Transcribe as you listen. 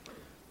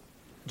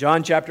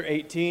John chapter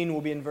 18 will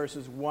be in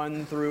verses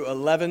 1 through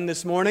 11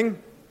 this morning. You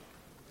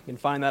can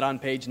find that on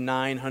page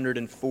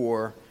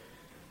 904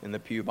 in the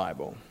Pew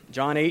Bible.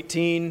 John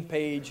 18,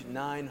 page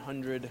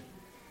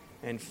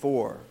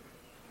 904.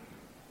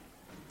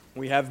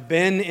 We have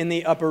been in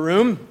the upper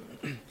room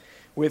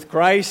with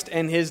Christ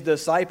and his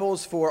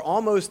disciples for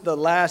almost the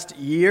last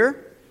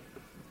year.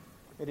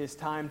 It is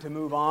time to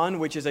move on,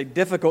 which is a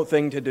difficult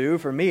thing to do,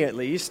 for me at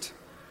least.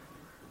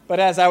 But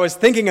as I was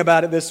thinking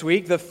about it this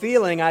week, the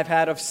feeling I've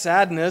had of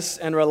sadness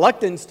and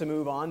reluctance to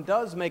move on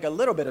does make a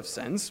little bit of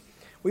sense.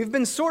 We've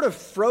been sort of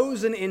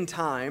frozen in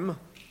time,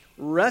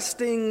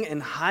 resting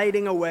and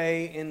hiding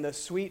away in the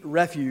sweet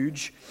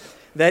refuge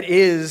that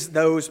is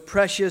those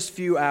precious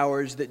few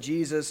hours that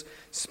Jesus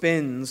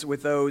spends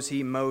with those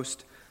he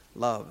most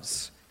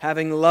loves.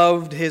 Having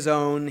loved his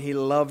own, he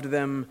loved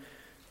them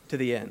to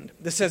the end.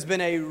 This has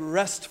been a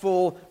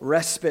restful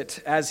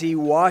respite as he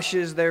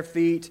washes their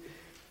feet,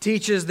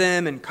 teaches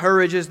them,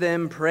 encourages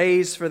them,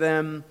 prays for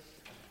them.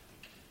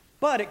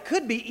 But it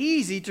could be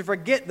easy to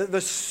forget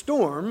the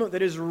storm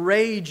that is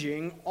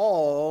raging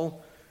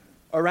all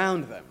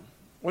around them.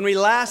 When we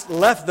last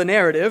left the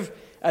narrative,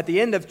 at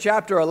the end of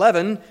chapter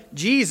 11,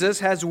 Jesus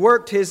has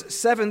worked his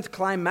seventh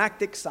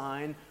climactic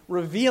sign,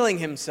 revealing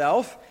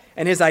himself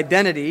and his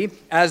identity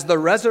as the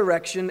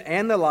resurrection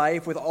and the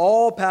life with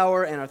all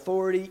power and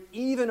authority,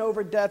 even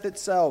over death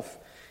itself,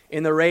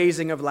 in the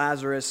raising of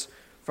Lazarus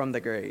from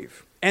the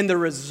grave. And the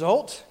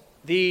result,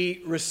 the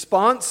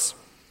response,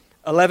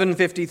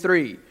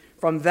 11:53.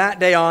 From that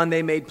day on,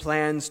 they made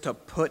plans to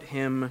put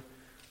him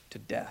to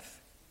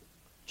death.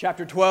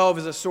 Chapter 12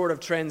 is a sort of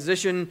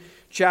transition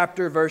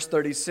chapter, verse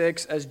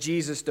 36, as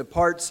Jesus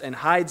departs and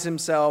hides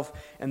himself,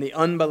 and the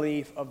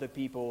unbelief of the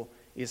people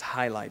is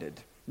highlighted.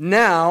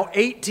 Now,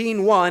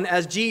 18:1,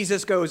 as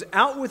Jesus goes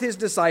out with his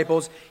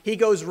disciples, he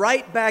goes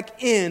right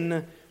back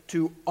in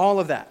to all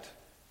of that.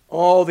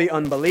 All the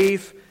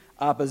unbelief,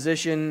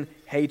 opposition,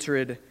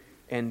 hatred,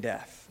 and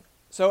death.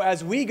 So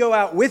as we go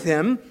out with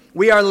him,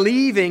 we are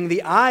leaving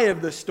the eye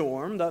of the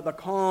storm, the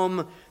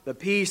calm, the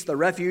peace, the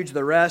refuge,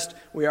 the rest.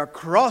 We are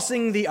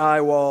crossing the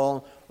eye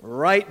wall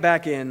right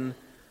back in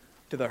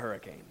to the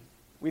hurricane.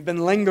 We've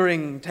been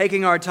lingering,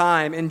 taking our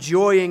time,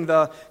 enjoying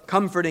the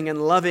comforting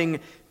and loving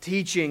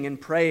teaching and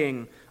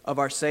praying of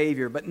our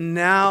Savior. But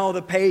now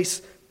the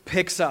pace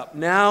picks up.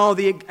 Now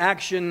the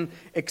action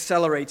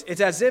accelerates.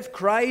 It's as if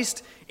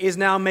Christ is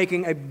now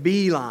making a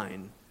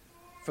beeline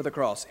for the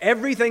cross.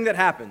 Everything that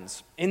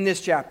happens in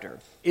this chapter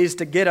is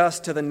to get us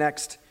to the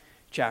next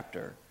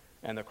chapter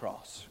and the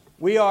cross.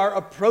 We are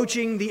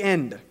approaching the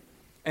end.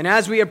 And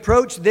as we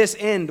approach this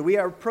end, we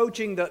are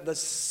approaching the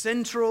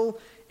central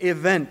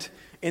event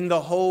in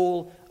the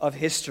whole of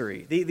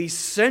history. The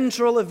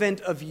central event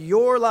of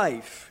your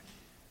life,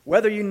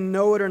 whether you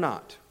know it or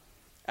not,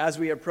 as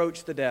we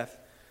approach the death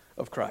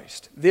of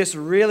Christ. This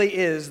really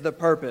is the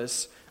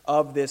purpose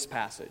of this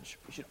passage.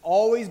 You should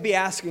always be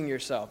asking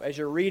yourself as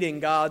you're reading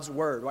God's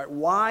word, right,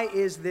 why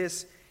is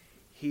this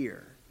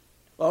here?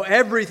 Well,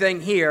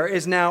 everything here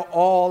is now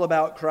all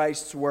about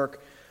Christ's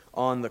work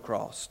on the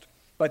cross.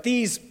 But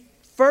these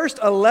first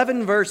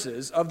 11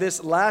 verses of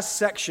this last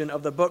section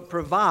of the book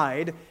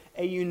provide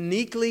a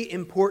uniquely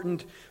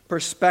important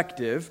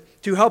perspective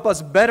to help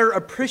us better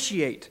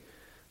appreciate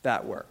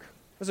that work.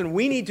 Listen,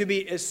 we need to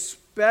be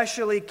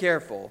especially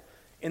careful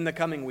in the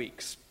coming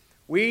weeks.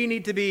 We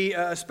need to be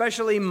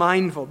especially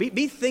mindful.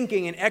 Be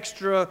thinking and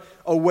extra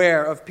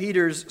aware of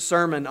Peter's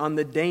sermon on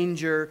the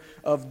danger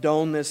of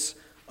dullness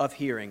of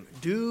hearing.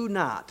 Do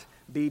not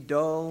be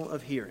dull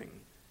of hearing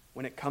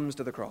when it comes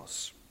to the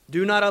cross.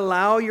 Do not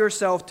allow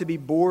yourself to be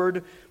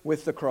bored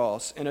with the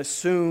cross and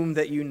assume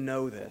that you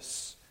know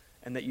this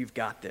and that you've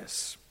got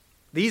this.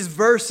 These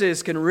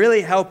verses can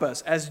really help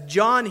us as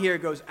John here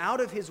goes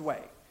out of his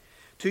way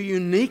to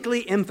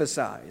uniquely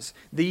emphasize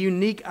the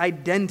unique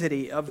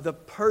identity of the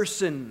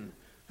person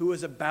who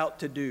is about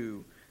to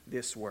do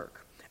this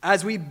work.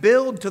 As we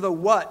build to the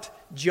what,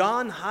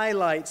 John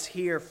highlights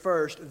here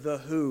first the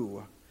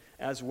who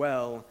as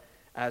well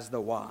as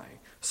the why.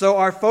 So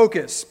our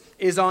focus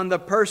is on the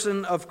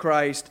person of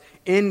Christ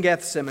in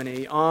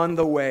Gethsemane on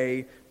the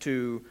way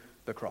to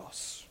the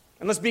cross.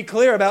 And let's be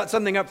clear about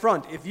something up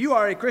front. If you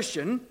are a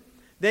Christian,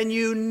 then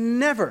you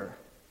never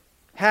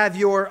have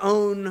your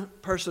own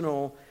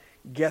personal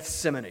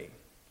Gethsemane.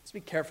 Let's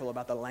be careful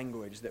about the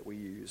language that we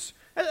use.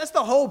 That's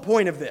the whole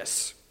point of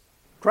this.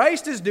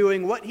 Christ is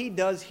doing what he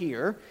does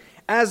here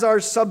as our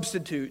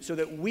substitute so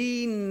that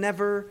we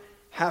never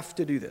have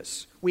to do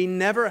this. We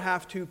never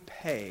have to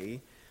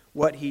pay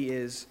what he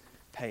is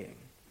paying.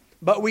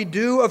 But we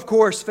do, of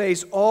course,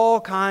 face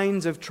all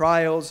kinds of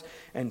trials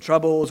and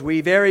troubles. We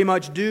very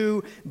much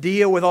do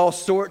deal with all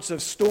sorts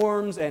of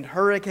storms and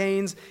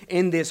hurricanes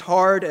in this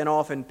hard and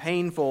often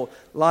painful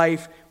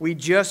life. We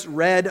just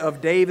read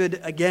of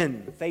David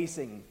again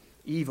facing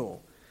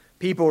evil,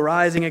 people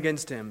rising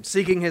against him,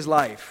 seeking his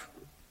life.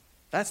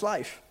 That's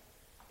life.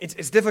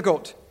 It's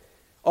difficult,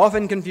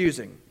 often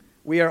confusing.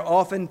 We are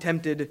often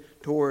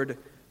tempted toward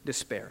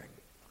despairing.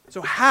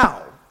 So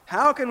how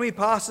How can we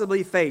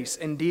possibly face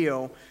and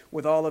deal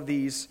with all of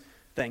these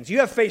things? You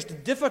have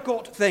faced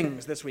difficult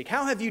things this week.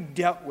 How have you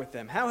dealt with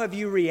them? How have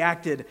you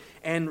reacted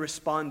and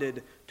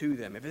responded to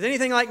them? If it's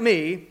anything like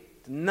me,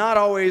 it's not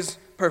always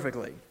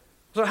perfectly.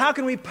 So how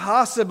can we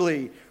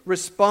possibly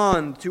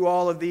respond to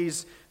all of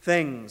these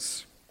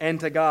things and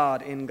to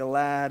God in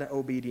glad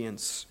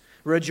obedience,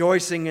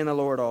 rejoicing in the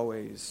Lord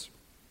always,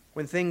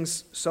 when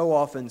things so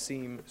often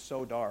seem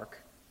so dark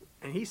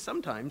and He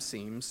sometimes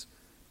seems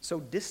so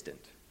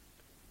distant?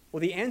 Well,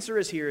 the answer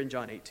is here in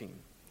John 18.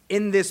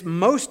 In this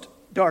most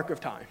dark of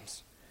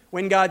times,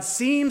 when God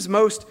seems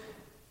most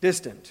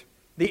distant,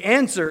 the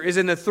answer is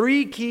in the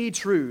three key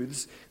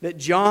truths that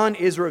John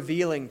is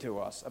revealing to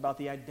us about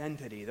the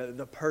identity,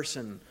 the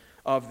person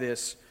of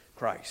this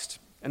Christ.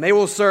 And they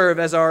will serve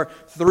as our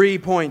 3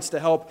 points to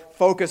help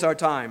focus our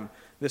time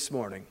this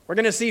morning. We're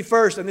going to see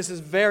first, and this is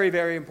very,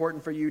 very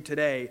important for you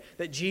today,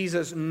 that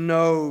Jesus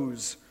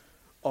knows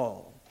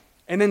all.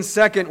 And then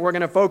second, we're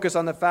going to focus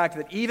on the fact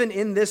that even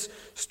in this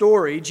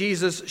story,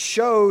 Jesus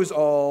shows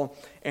all.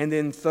 And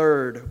then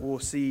third, we'll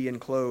see and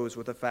close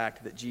with the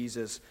fact that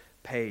Jesus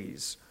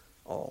pays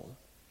all.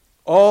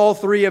 All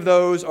three of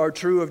those are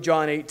true of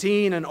John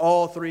 18, and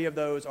all three of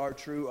those are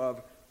true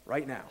of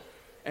right now.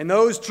 And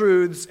those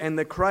truths and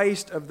the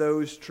Christ of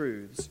those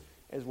truths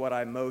is what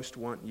I most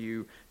want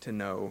you to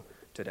know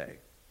today.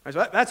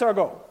 So that's our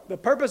goal. The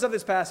purpose of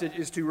this passage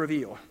is to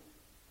reveal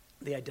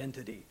the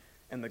identity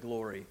and the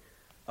glory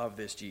of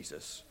this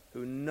Jesus,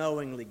 who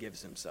knowingly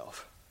gives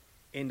himself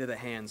into the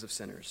hands of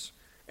sinners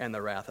and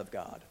the wrath of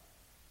God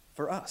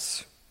for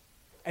us.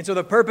 And so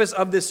the purpose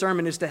of this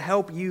sermon is to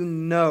help you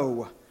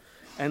know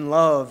and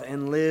love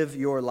and live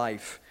your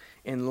life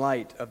in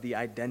light of the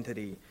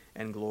identity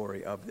and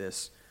glory of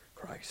this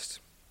Christ.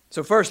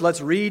 So first,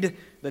 let's read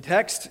the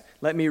text.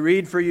 Let me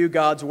read for you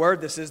God's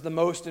word. This is the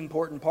most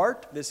important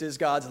part. This is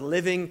God's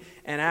living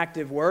and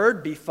active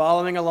word. Be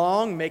following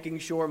along, making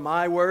sure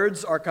my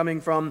words are coming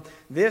from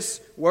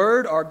this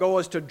word. Our goal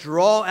is to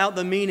draw out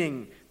the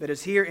meaning that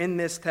is here in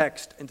this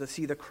text and to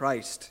see the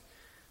Christ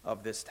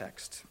of this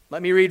text.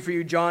 Let me read for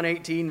you John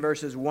 18,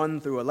 verses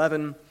 1 through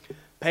 11.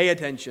 Pay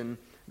attention.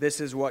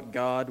 This is what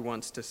God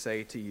wants to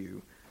say to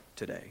you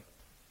today.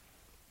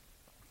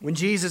 When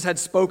Jesus had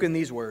spoken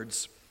these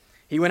words,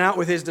 He went out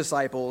with His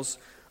disciples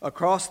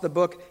across the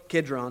brook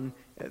Kidron,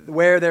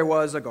 where there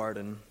was a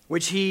garden,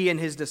 which He and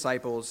His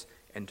disciples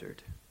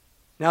entered.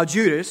 Now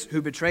Judas,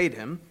 who betrayed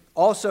Him,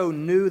 also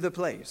knew the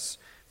place,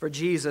 for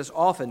Jesus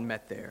often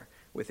met there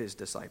with His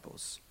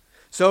disciples.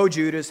 So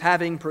Judas,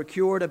 having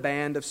procured a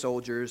band of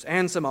soldiers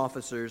and some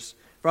officers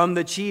from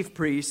the chief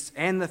priests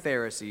and the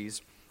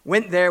Pharisees,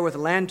 went there with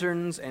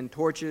lanterns and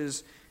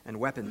torches and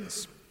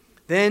weapons.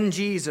 Then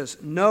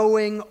Jesus,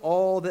 knowing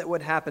all that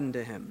would happen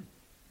to him,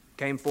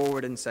 came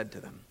forward and said to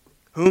them,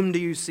 "Whom do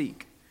you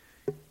seek?"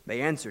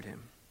 They answered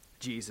him,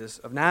 "Jesus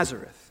of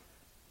Nazareth."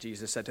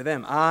 Jesus said to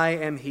them, "I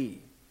am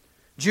he."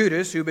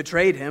 Judas, who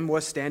betrayed him,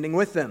 was standing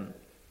with them.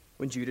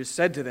 When Jesus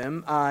said to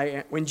them,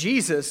 "I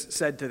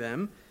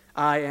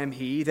am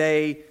he,"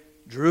 they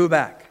drew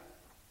back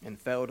and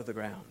fell to the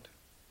ground.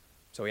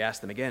 So he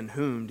asked them again,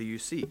 "Whom do you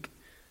seek?"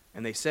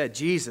 And they said,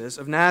 "Jesus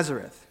of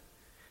Nazareth."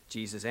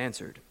 Jesus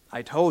answered,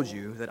 "I told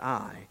you that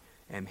I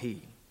am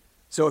he.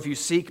 So if you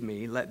seek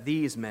me, let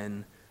these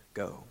men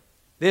go."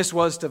 This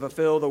was to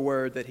fulfill the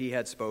word that he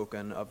had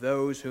spoken, "Of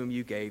those whom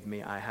you gave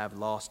me, I have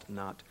lost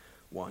not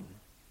one."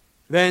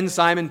 Then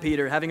Simon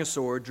Peter, having a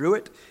sword, drew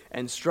it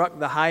and struck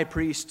the high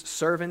priest's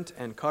servant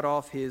and cut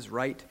off his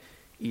right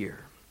ear.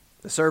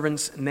 The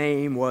servant's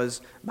name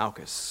was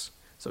Malchus.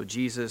 So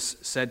Jesus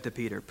said to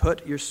Peter,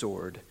 "Put your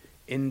sword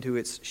into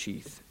its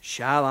sheath.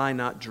 Shall I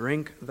not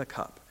drink the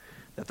cup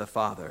that the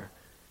Father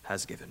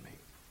has given me?"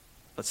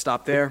 Let's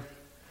stop there.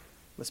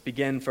 Let's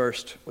begin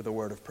first with a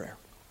word of prayer.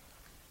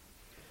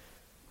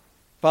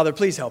 Father,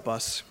 please help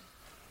us.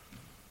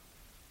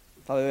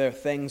 Father, there are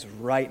things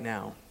right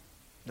now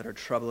that are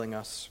troubling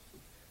us.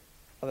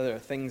 Father, there are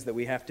things that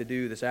we have to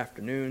do this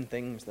afternoon,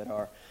 things that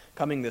are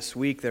coming this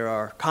week. There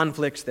are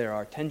conflicts, there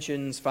are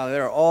tensions. Father,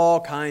 there are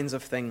all kinds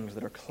of things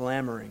that are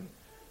clamoring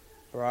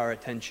for our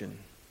attention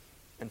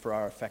and for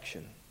our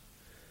affection.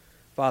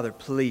 Father,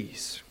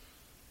 please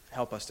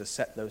help us to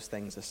set those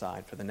things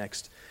aside for the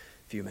next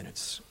few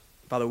minutes.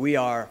 Father, we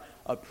are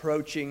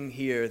approaching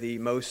here the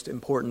most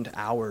important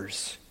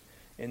hours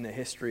in the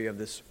history of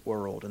this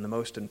world and the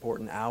most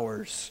important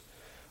hours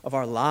of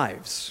our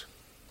lives,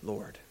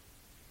 Lord.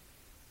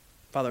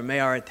 Father,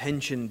 may our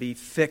attention be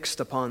fixed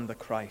upon the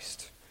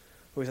Christ,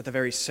 who is at the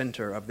very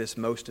center of this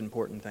most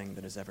important thing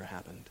that has ever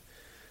happened.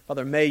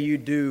 Father, may you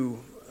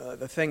do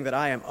the thing that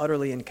I am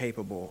utterly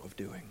incapable of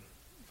doing.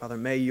 Father,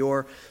 may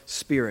your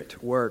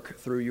Spirit work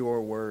through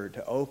your word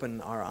to open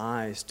our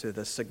eyes to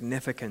the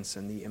significance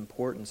and the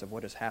importance of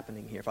what is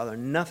happening here. Father,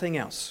 nothing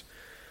else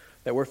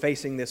that we're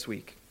facing this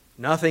week,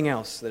 nothing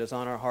else that is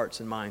on our hearts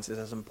and minds is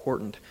as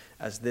important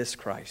as this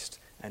Christ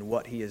and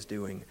what he is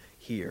doing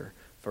here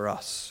for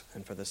us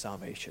and for the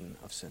salvation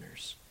of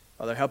sinners.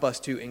 Father, help us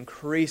to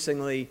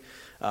increasingly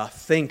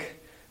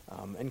think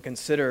and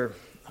consider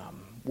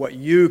what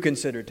you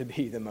consider to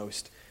be the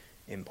most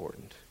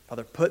important.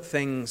 Father, put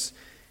things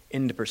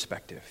into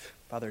perspective.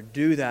 Father,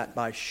 do that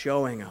by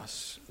showing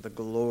us the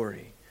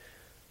glory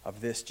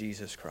of this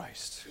Jesus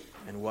Christ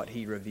and what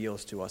he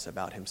reveals to us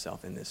about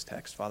himself in this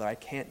text. Father, I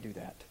can't do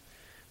that.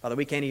 Father,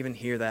 we can't even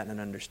hear that and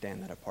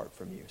understand that apart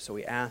from you. So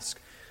we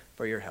ask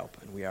for your help,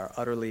 and we are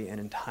utterly and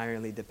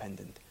entirely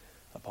dependent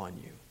upon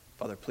you.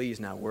 Father, please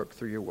now work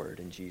through your word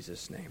in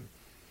Jesus' name.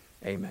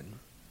 Amen.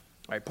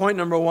 All right, point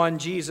number 1,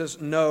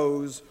 Jesus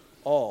knows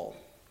all.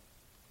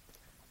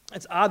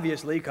 It's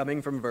obviously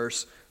coming from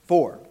verse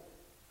 4.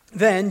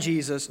 Then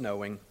Jesus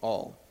knowing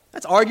all.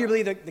 That's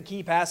arguably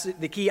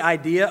the key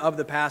idea of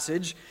the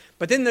passage.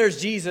 But then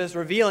there's Jesus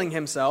revealing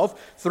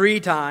himself 3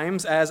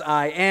 times as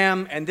I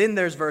am. And then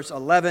there's verse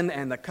 11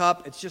 and the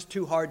cup. It's just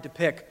too hard to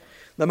pick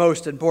the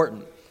most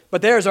important.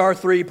 But there's our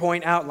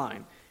 3-point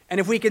outline. And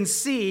if we can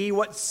see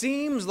what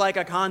seems like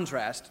a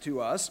contrast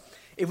to us,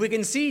 if we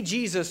can see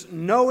Jesus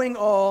knowing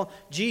all,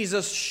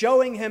 Jesus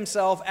showing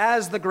himself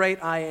as the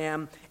great I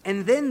am,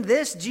 and then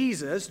this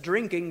Jesus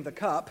drinking the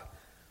cup,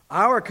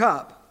 our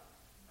cup,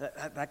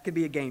 that could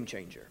be a game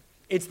changer.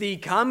 It's the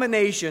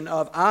combination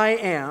of I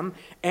am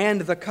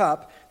and the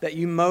cup that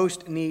you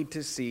most need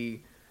to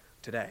see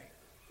today.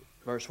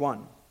 Verse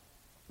 1.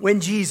 When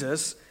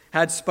Jesus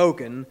had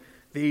spoken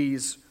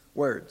these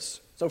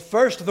words. So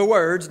first the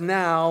words,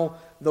 now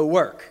the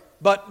work.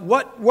 But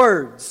what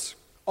words?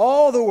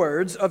 All the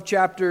words of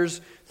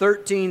chapters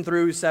 13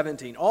 through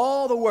 17.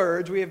 All the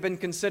words we have been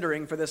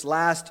considering for this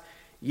last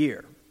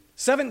year.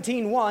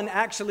 17:1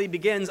 actually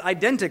begins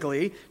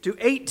identically to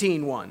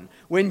 18:1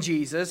 when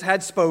Jesus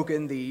had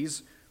spoken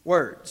these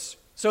words.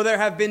 So there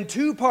have been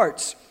 2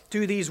 parts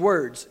to these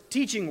words,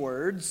 teaching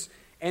words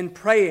and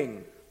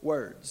praying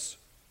words.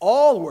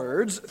 All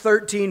words,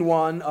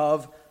 13:1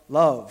 of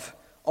love.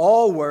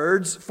 All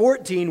words,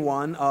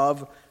 14:1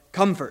 of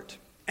comfort.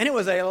 And it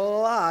was a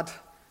lot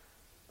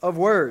of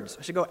words.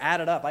 I should go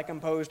add it up. I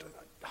composed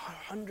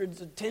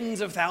hundreds of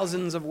tens of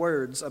thousands of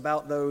words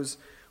about those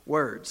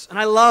words. And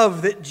I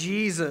love that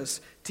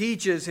Jesus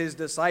teaches his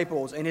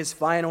disciples in his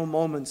final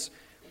moments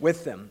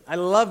with them. I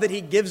love that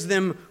he gives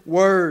them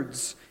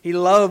words. He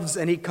loves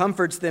and he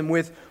comforts them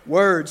with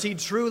words. He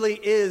truly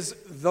is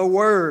the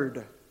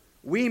Word.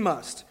 We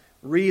must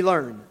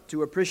relearn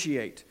to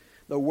appreciate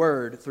the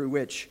Word through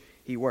which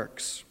he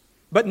works.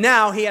 But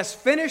now he has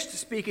finished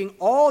speaking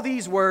all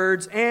these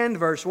words, and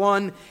verse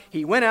 1,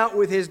 he went out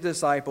with his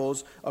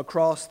disciples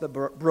across the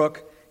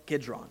brook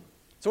Kidron.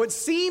 So it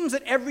seems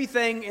that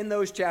everything in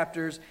those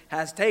chapters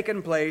has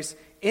taken place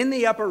in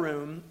the upper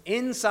room,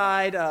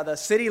 inside the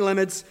city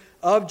limits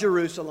of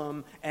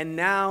Jerusalem, and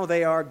now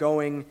they are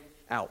going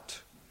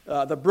out.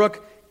 The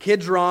brook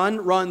Kidron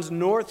runs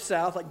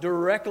north-south, like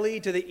directly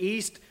to the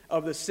east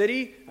of the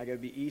city. I got to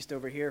be east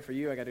over here for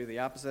you. I got to do the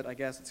opposite, I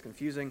guess. It's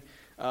confusing.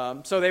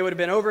 So they would have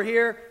been over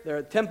here. There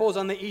are temples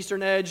on the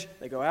eastern edge.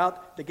 They go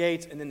out the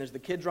gates, and then there's the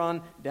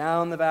Kidron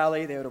down the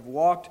valley. They would have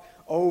walked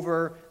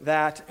over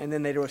that, and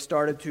then they would have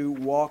started to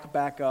walk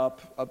back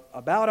up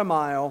about a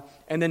mile.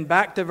 And then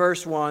back to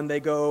verse 1, they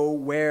go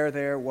where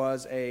there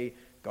was a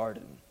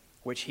garden,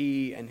 which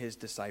he and his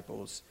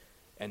disciples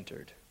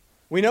entered.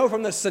 We know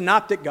from the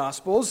Synoptic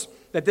Gospels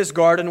that this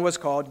garden was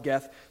called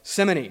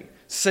Gethsemane.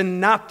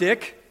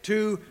 Synoptic,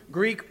 2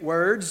 Greek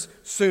words.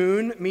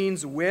 Sun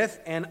means with,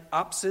 and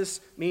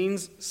opsis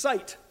means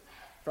sight.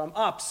 From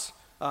ops,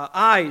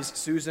 eyes.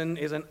 Susan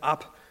is an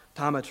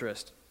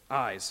optometrist.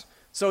 Eyes.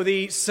 So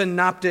the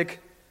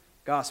Synoptic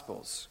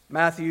Gospels,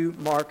 Matthew,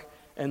 Mark,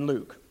 and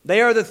Luke.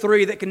 They are the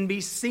 3 that can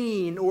be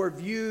seen or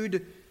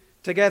viewed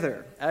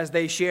together as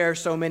they share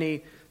so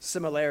many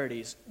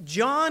similarities.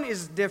 John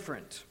is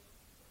different.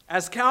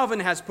 As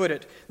Calvin has put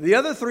it, the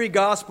other 3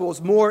 Gospels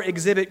more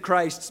exhibit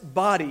Christ's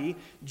body.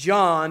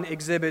 John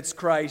exhibits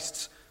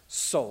Christ's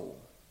soul.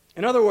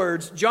 In other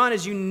words, John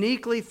is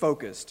uniquely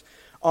focused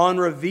on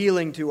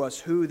revealing to us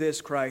who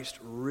this Christ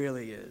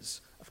really is.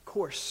 Of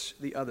course,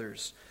 the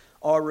others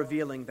are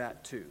revealing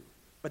that too.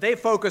 But they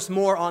focus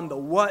more on the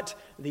what,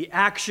 the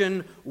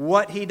action,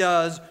 what he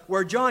does,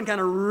 where John kind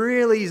of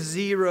really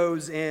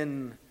zeroes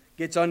in,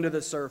 gets under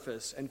the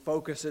surface, and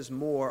focuses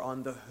more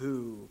on the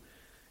who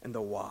and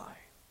the why.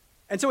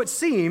 And so it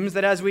seems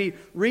that as we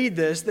read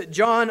this, that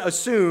John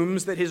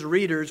assumes that his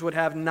readers would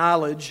have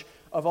knowledge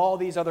of all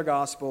these other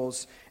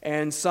Gospels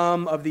and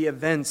some of the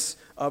events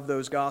of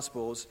those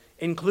Gospels,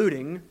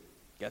 including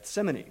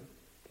Gethsemane.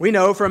 We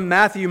know from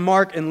Matthew,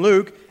 Mark, and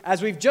Luke,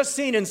 as we've just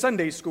seen in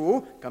Sunday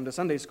school, come to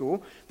Sunday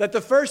school, that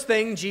the first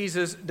thing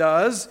Jesus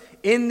does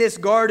in this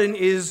garden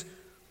is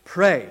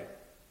pray.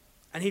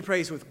 And he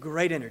prays with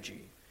great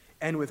energy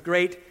and with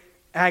great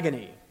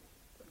agony,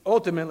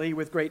 ultimately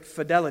with great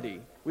fidelity.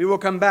 We will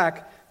come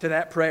back to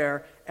that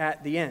prayer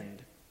at the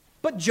end.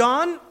 But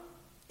John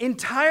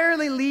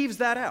entirely leaves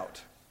that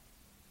out.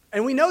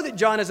 And we know that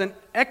John is an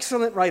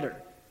excellent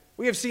writer.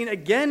 We have seen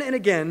again and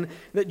again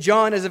that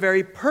John is a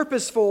very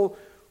purposeful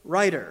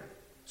writer.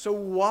 So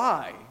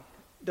why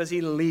does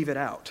he leave it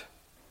out?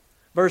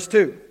 Verse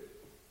 2,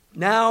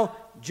 now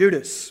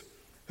Judas,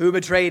 who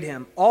betrayed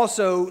him,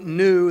 also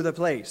knew the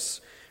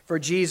place, for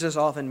Jesus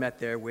often met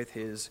there with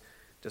his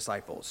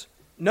disciples.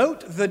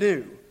 Note the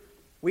new.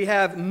 We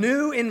have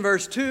knew in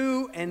verse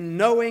 2 and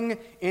knowing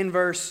in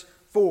verse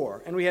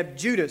 4. And we have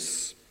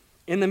Judas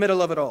in the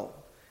middle of it all.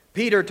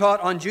 Peter taught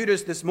on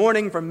Judas this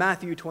morning from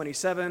Matthew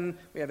 27.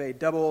 We have a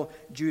double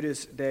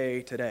Judas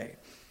day today.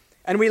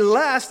 And we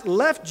last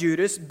left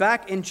Judas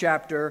back in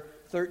chapter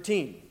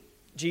 13.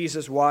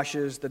 Jesus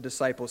washes the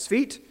disciples'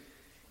 feet.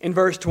 In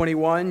verse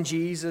 21,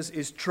 Jesus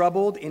is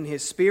troubled in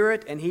his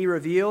spirit, and he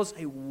reveals,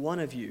 "Hey, one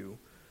of you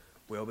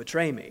will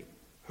betray me."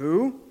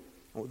 Who?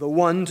 Well, the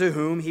one to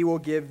whom he will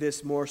give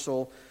this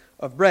morsel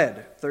of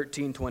bread.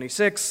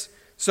 13:26.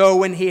 So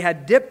when he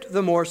had dipped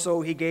the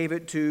morsel, he gave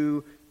it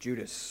to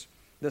Judas,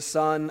 the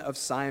son of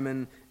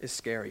Simon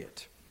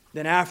Iscariot.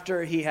 Then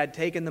after he had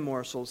taken the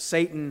morsel,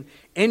 Satan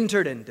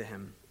entered into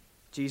him.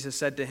 Jesus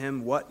said to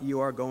him, "What you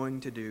are going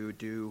to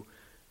do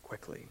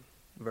quickly."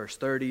 Verse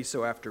 30,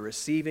 so after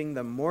receiving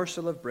the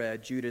morsel of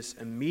bread, Judas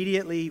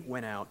immediately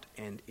went out,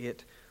 and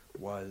it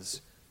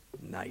was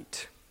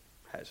night.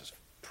 Has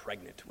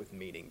pregnant with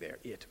meaning there.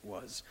 It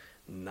was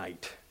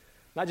night.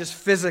 Not just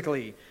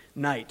physically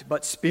night,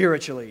 but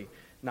spiritually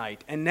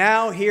night. And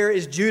now here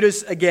is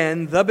Judas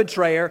again, the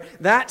betrayer,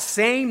 that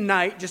same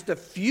night, just a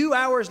few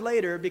hours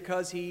later,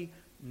 because he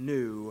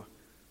knew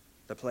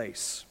the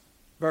place.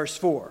 Verse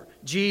 4,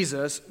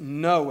 Jesus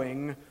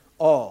knowing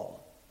all.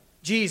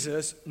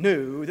 Jesus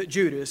knew that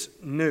Judas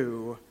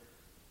knew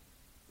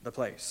the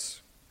place.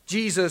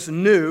 Jesus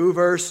knew,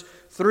 verse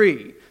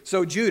 3.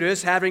 So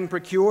Judas, having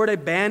procured a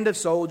band of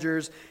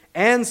soldiers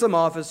and some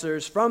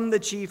officers from the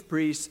chief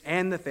priests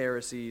and the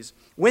Pharisees,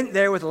 went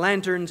there with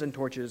lanterns and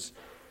torches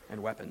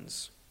and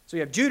weapons. So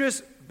you have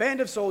Judas, band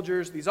of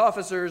soldiers, these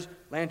officers,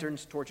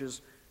 lanterns,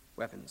 torches,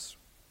 weapons.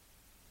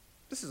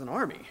 This is an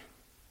army.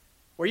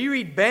 Where you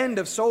read band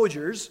of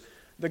soldiers,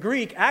 the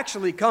Greek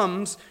actually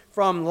comes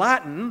from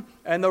Latin,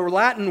 and the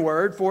Latin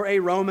word for a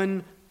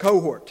Roman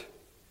cohort.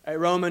 A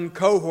Roman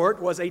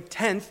cohort was a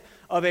tenth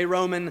of a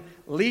Roman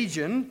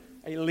legion.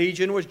 A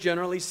legion was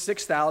generally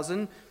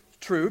 6,000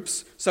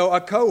 troops, so a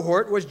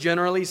cohort was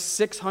generally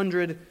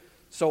 600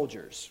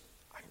 soldiers.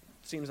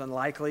 It seems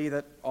unlikely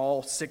that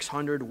all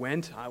 600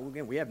 went.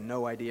 Again, we have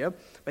no idea.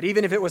 But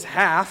even if it was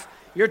half,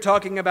 you're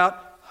talking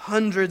about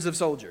hundreds of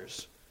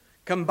soldiers,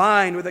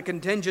 combined with a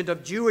contingent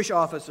of Jewish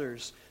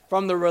officers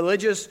from the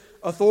religious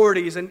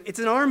authorities, and it's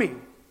an army.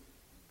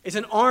 It's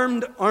an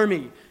armed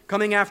army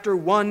coming after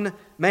one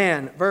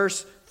man.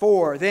 Verse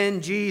 4, then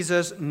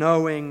Jesus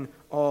knowing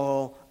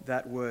all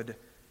that would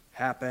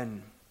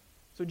happen.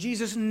 So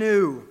Jesus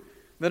knew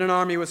that an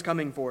army was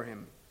coming for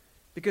him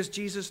because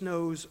Jesus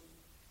knows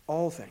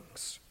all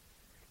things.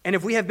 And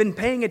if we have been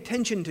paying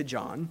attention to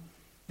John,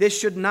 this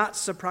should not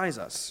surprise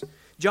us.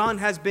 John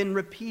has been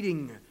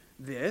repeating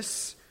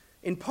this,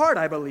 in part,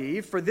 I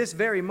believe, for this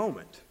very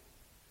moment.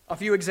 A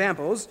few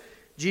examples.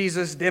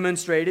 Jesus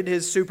demonstrated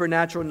his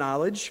supernatural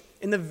knowledge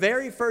in the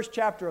very first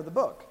chapter of the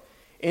book,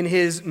 in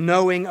his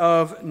knowing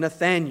of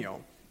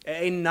Nathanael,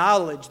 a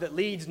knowledge that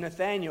leads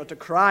Nathanael to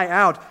cry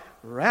out,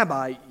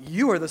 "Rabbi,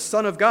 you are the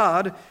Son of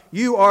God.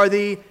 You are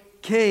the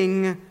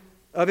King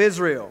of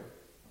Israel."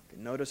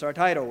 Notice our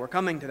title. We're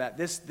coming to that.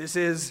 This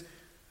is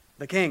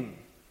the King.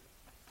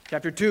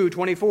 Chapter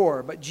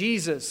 2:24. But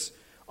Jesus,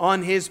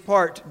 on his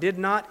part, did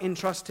not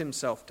entrust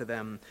himself to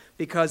them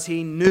because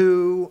he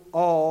knew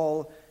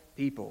all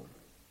people.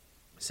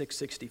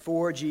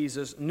 6:64.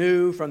 Jesus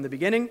knew from the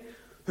beginning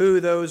who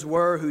those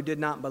were who did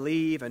not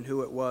believe and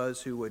who it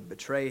was who would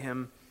betray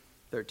him.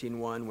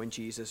 13:1. When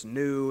Jesus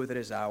knew that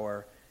his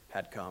hour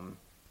had come,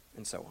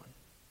 and so on.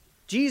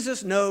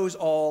 Jesus knows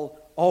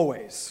all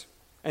always.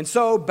 And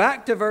so,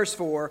 back to verse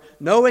 4,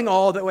 knowing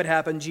all that would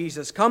happen,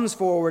 Jesus comes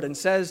forward and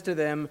says to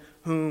them,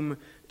 "Whom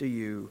do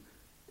you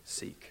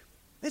seek?"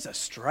 It's a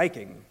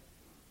striking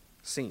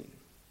scene.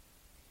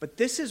 But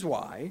this is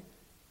why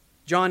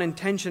John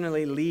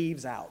intentionally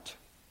leaves out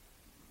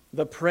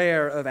the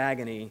prayer of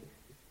agony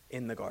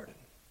in the garden.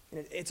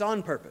 It's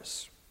on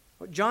purpose.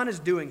 What John is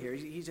doing here,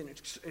 he's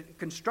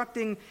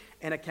constructing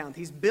an account.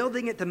 He's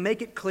building it to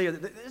make it clear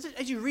that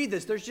as you read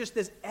this, there's just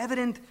this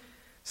evident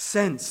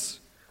sense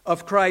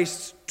of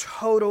Christ's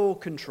total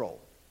control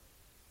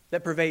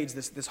that pervades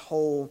this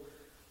whole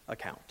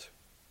account.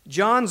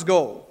 John's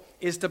goal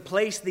is to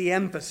place the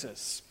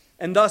emphasis,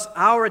 and thus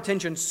our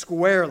attention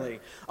squarely,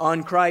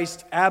 on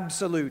Christ's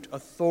absolute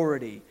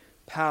authority,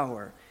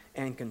 power,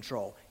 and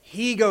control.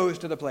 He goes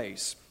to the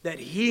place that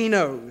he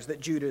knows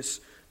that Judas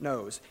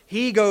knows.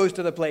 He goes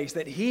to the place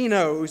that he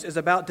knows is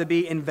about to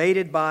be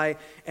invaded by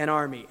an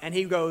army. And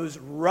he goes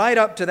right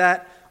up to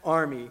that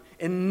army,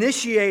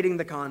 initiating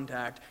the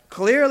contact,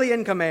 clearly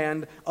in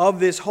command of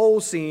this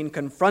whole scene,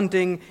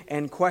 confronting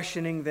and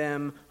questioning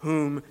them,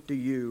 "Whom do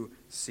you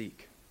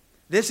seek?"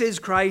 This is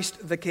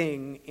Christ the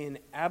King in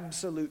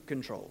absolute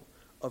control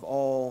of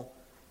all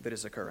that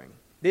is occurring.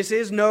 This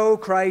is no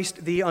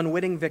Christ the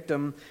unwitting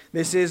victim.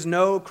 This is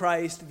no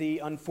Christ the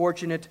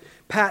unfortunate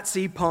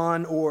patsy,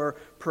 pawn, or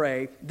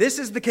prey. This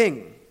is the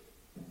King,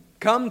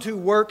 come to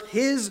work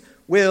his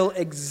will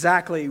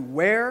exactly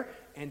where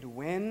and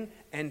when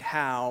and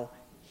how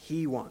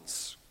he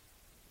wants.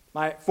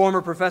 My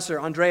former professor,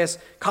 Andreas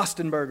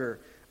Kostenberger,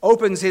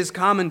 opens his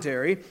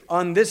commentary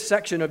on this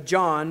section of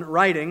John,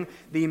 writing,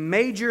 "The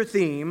major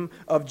theme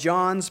of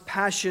John's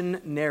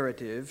passion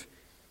narrative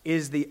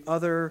is the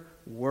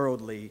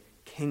otherworldly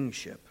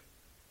kingship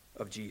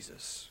of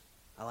Jesus."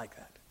 I like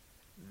that.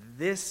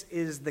 This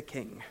is the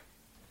king,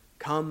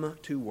 come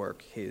to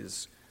work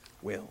his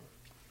will.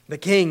 The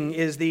king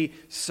is the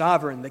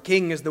sovereign. The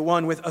king is the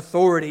one with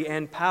authority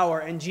and power,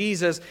 and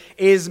Jesus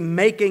is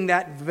making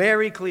that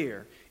very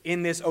clear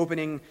in this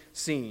opening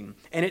scene.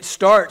 And it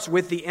starts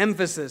with the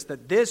emphasis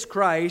that this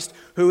Christ,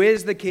 who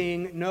is the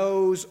king,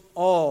 knows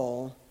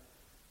all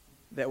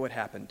that would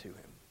happen to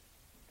him.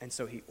 And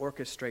so he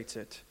orchestrates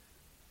it,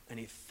 and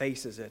he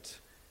faces it,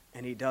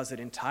 and he does it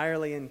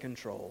entirely in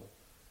control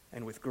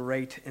and with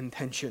great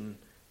intention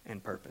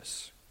and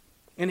purpose.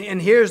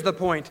 And here's the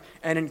point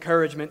and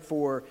encouragement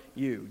for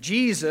you.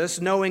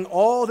 Jesus, knowing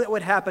all that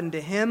would happen to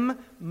him,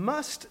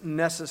 must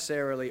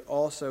necessarily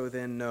also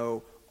then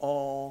know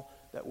all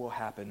that will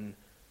happen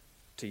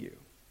to you.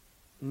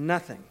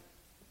 Nothing,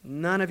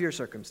 none of your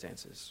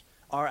circumstances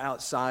are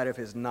outside of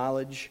his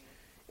knowledge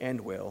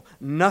and will.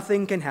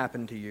 Nothing can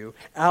happen to you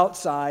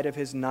outside of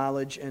his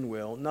knowledge and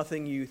will.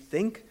 Nothing you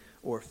think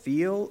or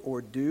feel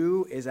or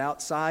do is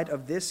outside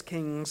of this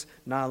king's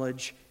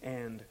knowledge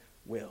and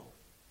will.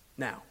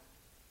 Now,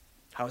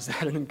 how is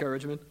that an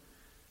encouragement?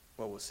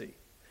 Well, we'll see.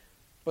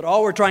 But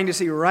all we're trying to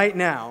see right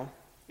now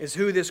is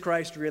who this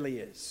Christ really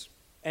is,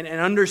 and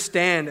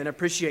understand and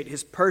appreciate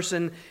his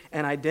person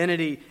and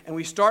identity. And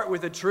we start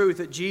with the truth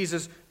that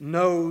Jesus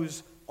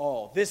knows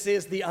all. This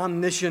is the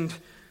omniscient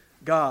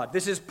God.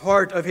 This is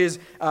part of his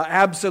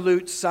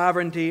absolute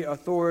sovereignty,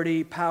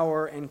 authority,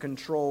 power, and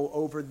control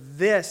over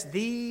this,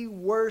 the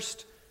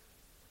worst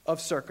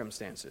of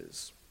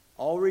circumstances.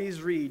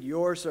 Always read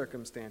your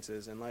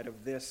circumstances in light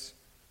of this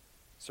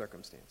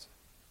circumstance.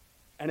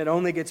 And it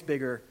only gets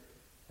bigger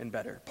and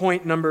better.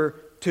 Point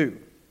number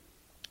 2.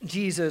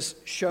 Jesus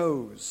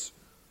shows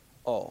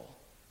all.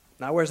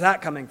 Now, where's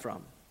that coming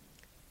from?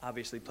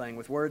 Obviously playing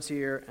with words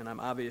here, and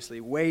I'm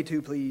obviously way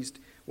too pleased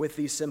with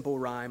the simple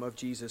rhyme of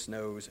Jesus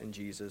knows and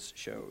Jesus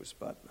shows,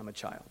 but I'm a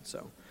child,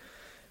 so.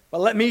 But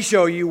let me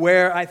show you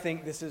where I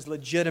think this is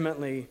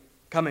legitimately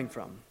coming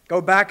from. Go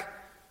back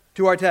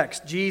to our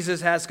text.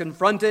 Jesus has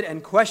confronted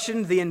and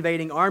questioned the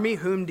invading army.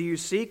 Whom do you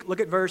seek? Look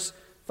at verse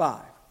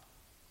 5.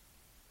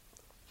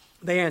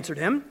 They answered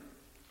him,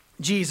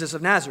 Jesus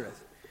of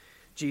Nazareth.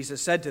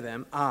 Jesus said to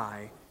them,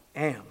 I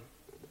am.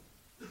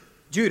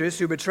 Judas,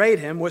 who betrayed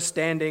him, was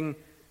standing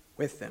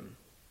with them.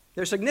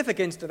 There's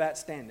significance to that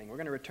standing. We're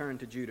going to return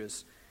to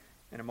Judas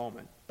in a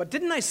moment. But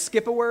didn't I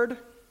skip a word?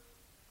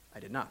 I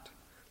did not.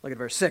 Look at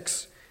verse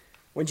 6.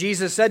 When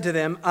Jesus said to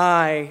them,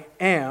 I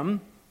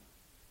am,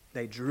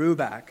 they drew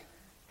back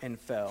and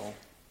fell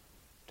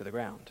to the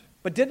ground.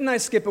 But didn't I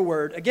skip a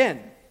word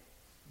again?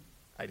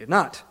 I did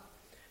not.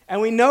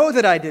 And we know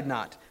that I did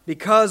not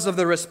because of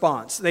the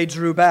response. They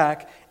drew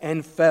back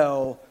and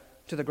fell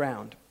to the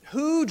ground.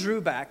 Who drew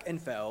back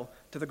and fell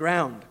to the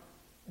ground?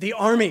 The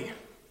army.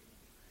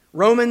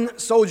 Roman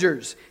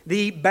soldiers,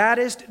 the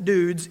baddest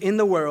dudes in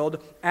the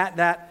world at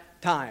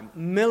that time.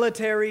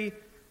 Military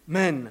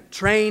men,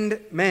 trained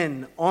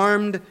men,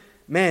 armed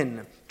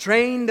men,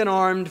 trained and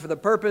armed for the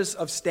purpose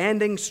of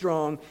standing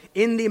strong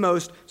in the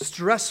most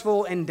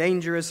stressful and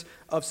dangerous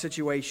of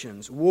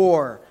situations.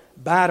 War,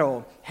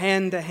 battle,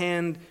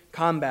 hand-to-hand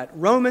combat.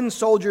 Roman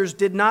soldiers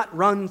did not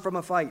run from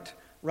a fight.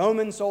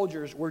 Roman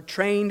soldiers were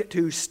trained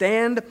to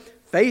stand,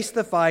 face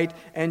the fight,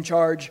 and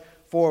charge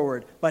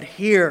forward. But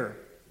here,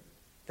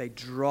 they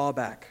draw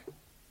back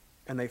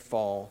and they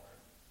fall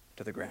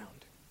to the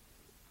ground.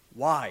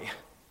 Why?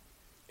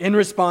 In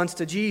response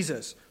to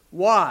Jesus.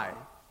 Why?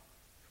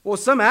 Well,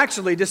 some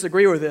actually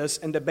disagree with this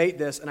and debate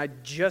this, and I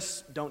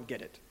just don't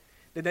get it.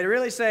 Did they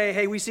really say,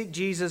 hey, we seek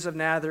Jesus of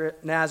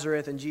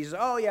Nazareth, and Jesus,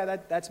 oh yeah,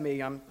 that's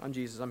me, I'm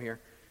Jesus, I'm here.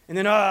 And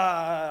then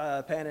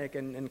panic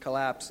and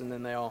collapse, and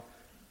then they all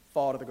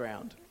fall to the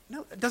ground.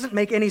 No, it doesn't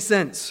make any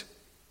sense.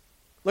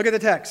 Look at the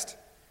text.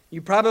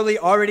 You probably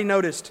already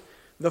noticed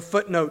the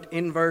footnote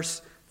in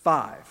verse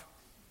 5.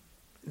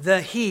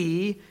 The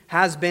he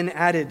has been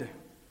added.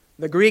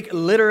 The Greek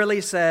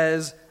literally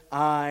says,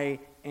 I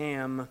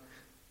am,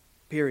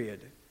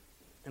 period.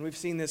 And we've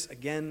seen this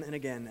again and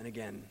again and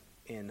again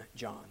in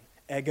John.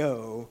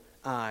 Ego,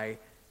 I,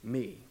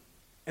 me.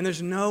 And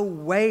there's no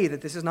way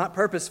that this is not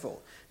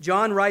purposeful.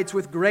 John writes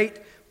with great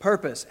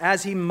purpose,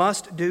 as he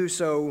must do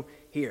so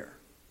here.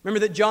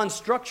 Remember that John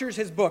structures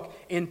his book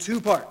in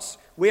 2 parts.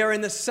 We are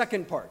in the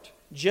second part,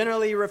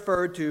 generally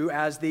referred to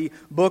as the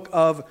book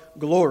of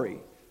glory.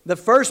 The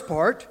first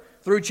part,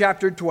 through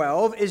chapter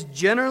 12, is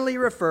generally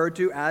referred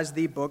to as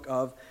the book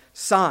of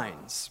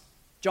signs.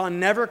 John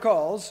never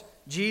calls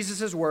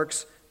Jesus'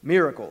 works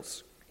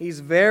miracles. He's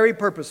very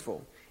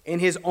purposeful in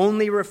his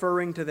only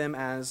referring to them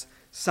as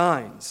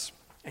signs.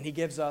 And he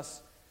gives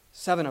us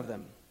 7 of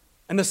them.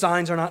 And the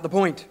signs are not the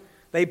point.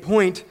 They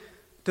point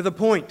to the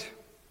point.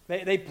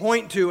 They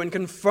point to and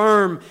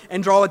confirm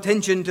and draw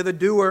attention to the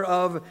doer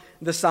of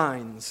the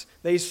signs.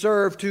 They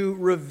serve to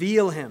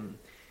reveal him,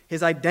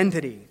 his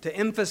identity, to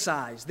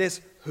emphasize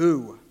this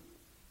who.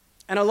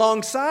 And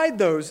alongside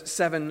those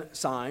 7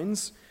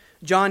 signs,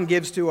 John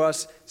gives to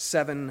us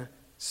 7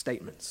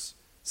 statements,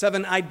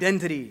 7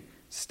 identity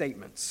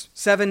statements,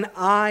 7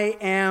 I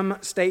am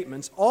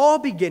statements, all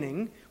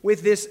beginning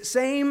with this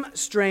same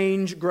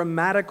strange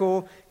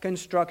grammatical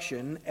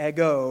construction,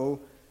 ego,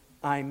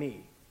 I,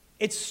 me.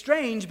 It's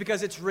strange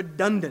because it's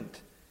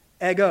redundant,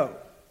 ego,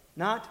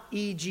 not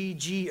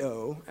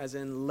E-G-G-O, as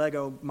in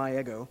Lego my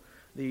ego,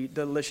 the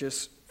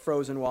delicious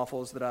frozen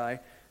waffles that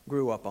I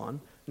grew up on.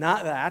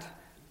 Not that,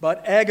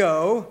 but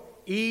ego,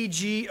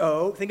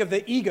 E-G-O. Think of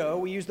the ego.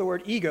 We use the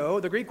word ego.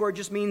 The Greek word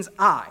just means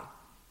I.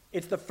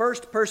 It's the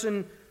first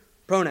person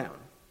pronoun.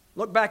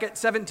 Look back at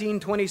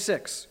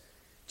 17:26.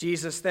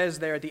 Jesus says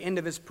there at the end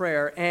of his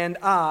prayer, and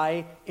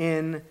I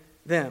in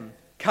them.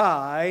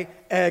 Kai,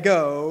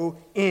 ego,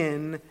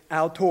 in,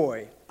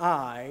 autoi.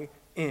 I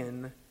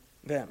in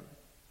them.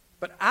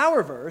 But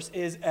our verse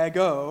is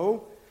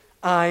ego,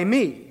 I,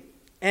 me.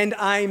 And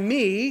I,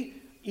 me,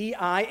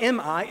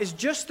 E-I-M-I, is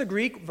just the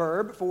Greek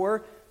verb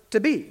for to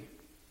be.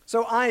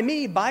 So I,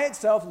 me, by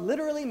itself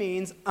literally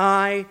means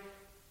I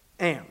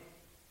am.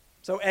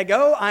 So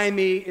ego, I,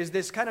 me is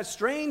this kind of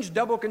strange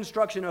double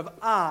construction of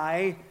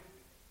I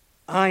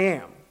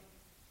am.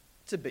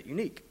 It's a bit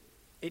unique.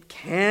 It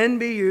can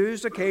be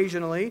used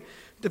occasionally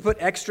to put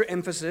extra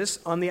emphasis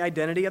on the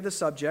identity of the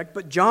subject,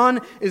 but John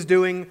is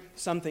doing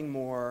something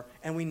more,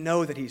 and we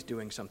know that he's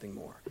doing something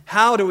more.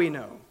 How do we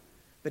know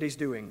that he's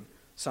doing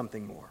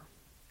something more?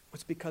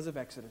 It's because of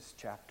Exodus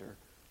chapter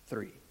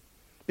 3.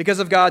 Because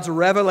of God's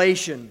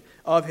revelation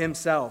of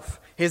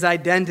himself, his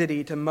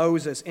identity to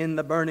Moses in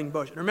the burning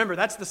bush. And remember,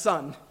 that's the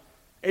Son.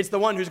 It's the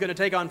one who's going to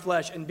take on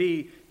flesh and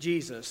be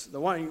Jesus. The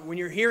one, when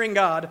you're hearing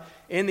God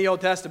in the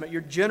Old Testament,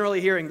 you're generally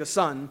hearing the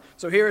Son.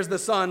 So here is the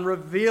Son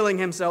revealing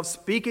himself,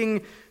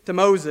 speaking to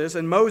Moses.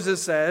 And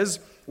Moses says,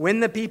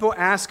 when the people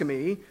ask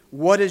me,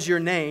 what is your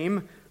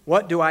name?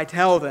 What do I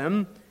tell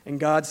them?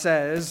 And God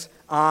says,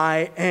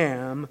 I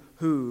am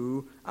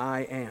who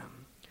I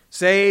am.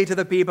 Say to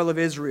the people of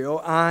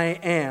Israel, I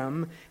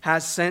am,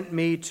 has sent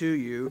me to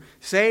you.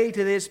 Say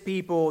to this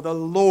people, the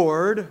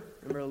Lord,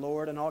 remember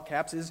Lord in all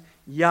caps is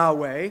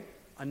Yahweh,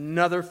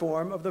 another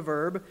form of the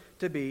verb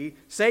to be.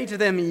 Say to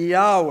them,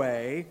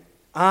 Yahweh,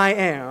 I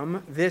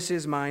am, this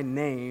is my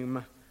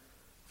name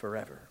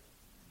forever.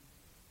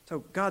 So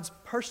God's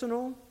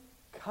personal,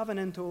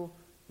 covenantal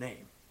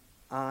name,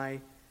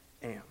 I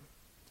am.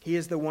 He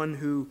is the one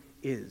who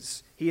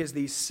is. He is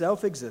the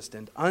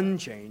self-existent,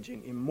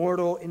 unchanging,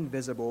 immortal,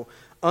 invisible,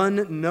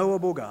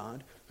 unknowable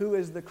God who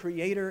is the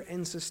creator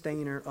and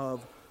sustainer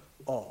of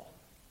all.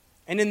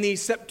 And in the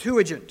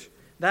Septuagint,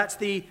 that's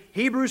the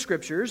Hebrew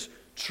Scriptures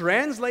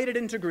translated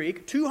into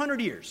Greek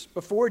 200 years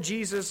before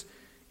Jesus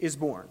is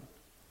born.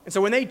 And so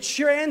when they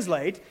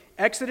translate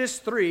Exodus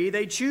 3,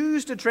 they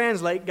choose to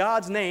translate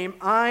God's name,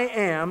 I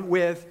am,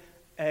 with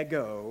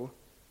ego,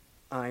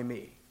 I,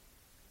 me.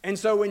 And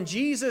so when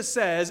Jesus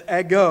says,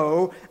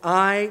 ego,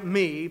 I,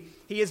 me,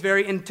 he is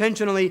very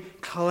intentionally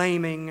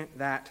claiming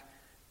that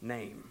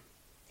name.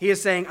 He is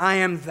saying, I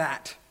am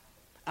that.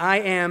 I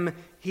am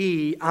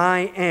he.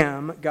 I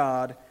am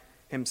God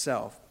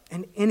himself.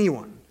 And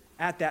anyone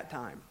at that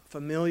time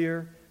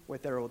familiar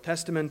with their Old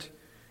Testament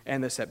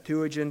and the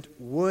Septuagint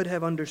would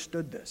have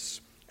understood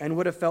this and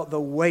would have felt the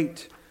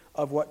weight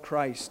of what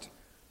Christ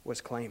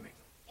was claiming.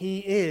 He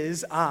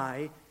is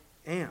I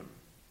am.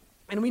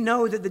 And we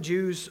know that the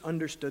Jews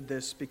understood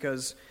this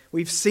because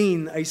we've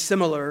seen a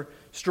similar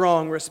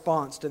strong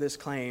response to this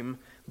claim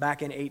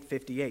back in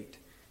 858.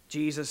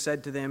 Jesus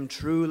said to them,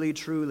 truly,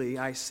 truly,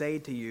 I say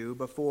to you,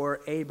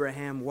 before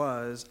Abraham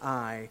was,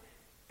 I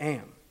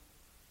am.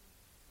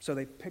 So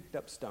they picked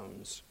up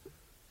stones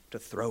to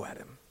throw at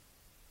him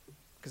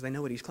because they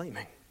know what he's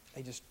claiming.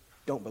 They just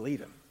don't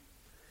believe him.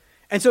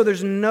 And so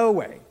there's no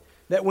way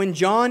that when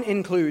John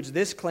includes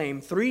this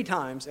claim 3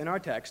 times in our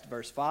text,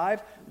 verse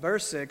 5,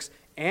 verse 6,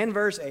 and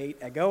verse 8,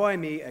 ego I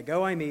me,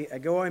 ego I me,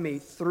 ego I me,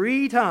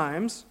 3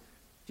 times,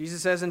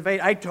 Jesus says in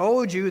faith, I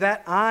told you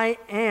that I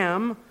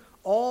am,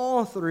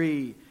 all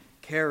 3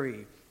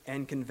 carry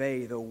and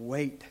convey the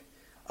weight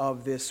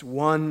of this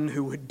one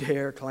who would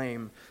dare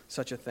claim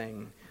such a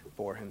thing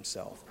for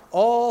himself.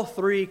 All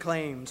 3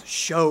 claims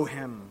show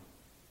him,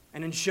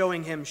 and in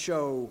showing him,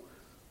 show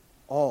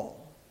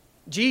all.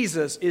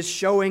 Jesus is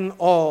showing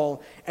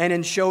all, and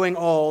in showing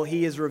all,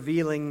 he is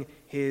revealing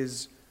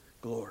his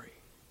glory.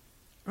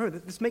 Remember,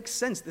 this makes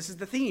sense. This is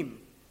the theme.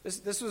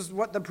 This was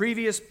what the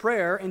previous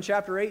prayer in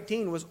chapter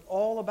 18 was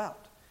all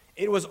about.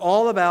 It was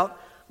all about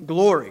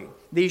glory,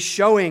 the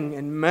showing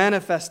and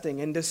manifesting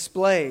and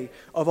display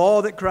of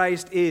all that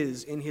Christ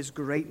is in his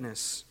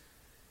greatness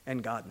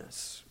and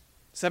godness.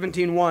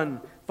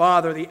 17:1,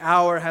 Father, the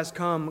hour has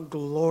come,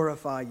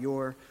 glorify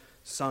your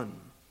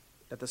Son,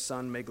 that the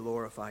Son may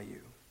glorify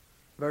you.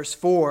 Verse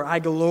 4, I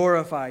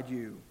glorified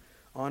you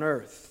on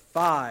earth.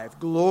 5,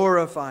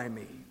 glorify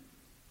me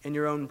in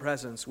your own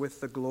presence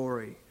with the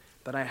glory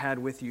that I had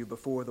with you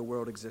before the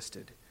world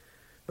existed.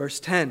 Verse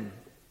 10,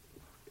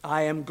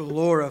 I am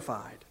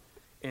glorified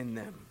in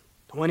them.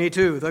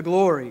 22, the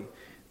glory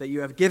that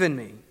you have given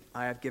me,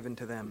 I have given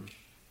to them.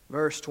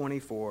 Verse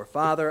 24,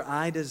 Father,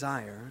 I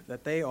desire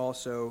that they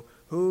also,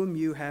 whom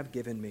you have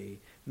given me,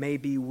 may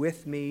be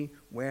with me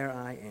where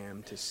I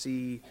am to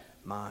see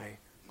my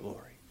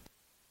glory.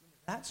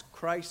 That's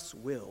Christ's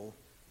will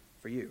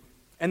for you.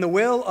 And the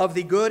will of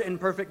the good and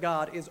perfect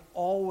God is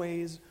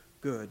always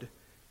good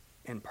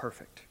and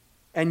perfect.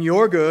 And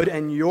your good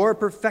and your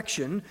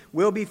perfection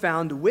will be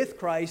found with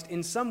Christ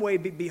in some way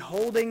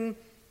beholding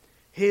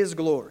his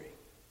glory.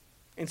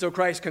 And so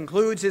Christ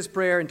concludes his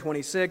prayer in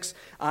 26,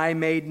 I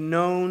made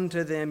known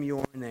to them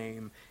your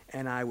name,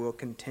 and I will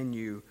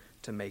continue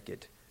to make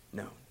it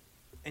known.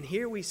 And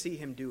here we see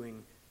him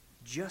doing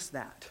just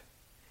that.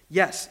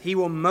 Yes, he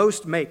will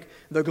most make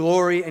the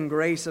glory and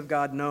grace of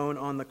God known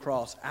on the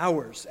cross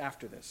hours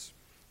after this.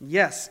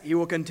 Yes, he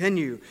will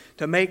continue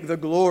to make the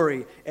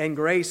glory and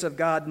grace of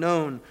God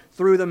known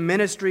through the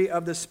ministry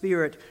of the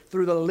Spirit,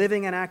 through the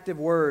living and active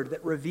word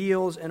that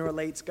reveals and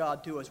relates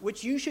God to us,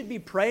 which you should be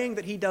praying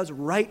that he does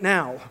right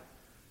now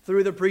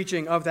through the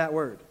preaching of that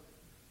word.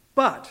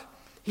 But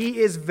he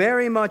is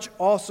very much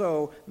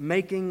also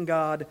making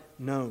God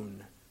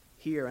known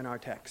here in our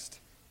text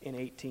in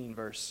 18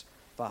 verse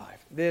 5.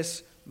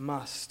 This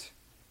must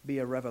be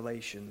a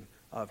revelation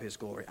of his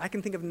glory. I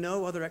can think of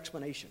no other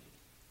explanation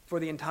for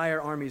the entire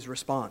army's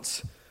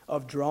response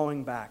of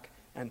drawing back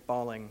and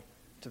falling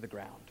to the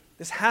ground.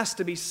 This has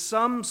to be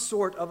some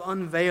sort of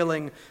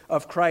unveiling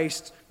of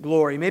Christ's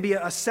glory, maybe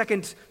a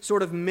second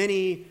sort of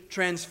mini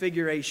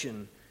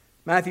transfiguration.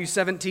 Matthew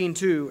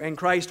 17:2, and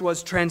Christ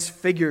was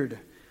transfigured,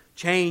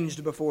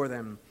 changed before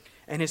them,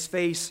 and his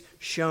face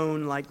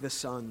shone like the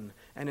sun,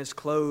 and his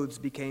clothes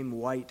became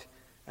white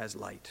as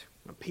light.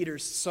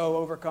 Peter's so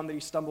overcome that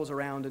he stumbles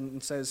around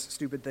and says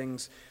stupid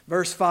things.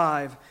 Verse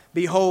 5,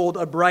 behold,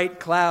 a bright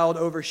cloud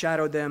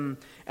overshadowed them,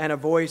 and a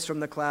voice from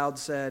the cloud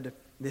said,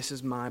 this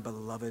is my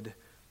beloved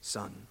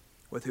Son,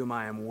 with whom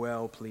I am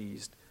well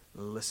pleased.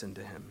 Listen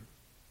to him.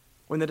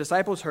 When the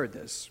disciples heard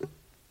this,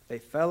 they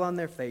fell on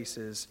their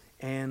faces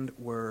and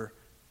were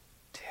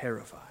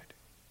terrified.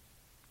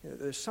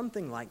 There's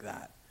something like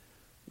that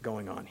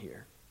going on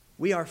here.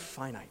 We are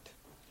finite,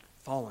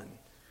 fallen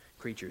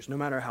creatures. No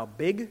matter how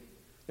big,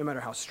 no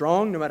matter how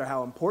strong, no matter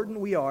how important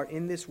we are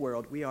in this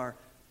world, we are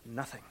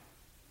nothing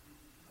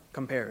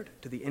compared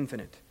to the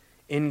infinite,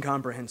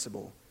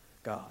 incomprehensible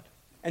God.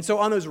 And so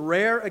on those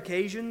rare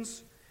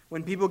occasions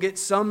when people get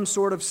some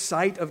sort of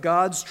sight of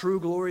God's true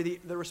glory,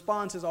 the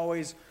response is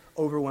always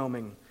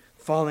overwhelming,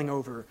 falling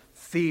over,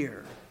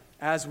 fear,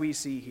 as we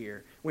see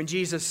here. When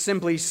Jesus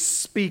simply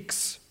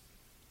speaks,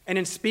 and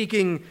in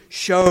speaking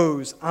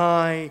shows,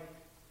 I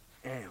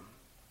am.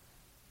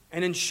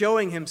 And in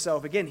showing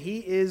himself, again, he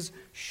is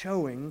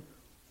showing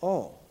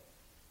all.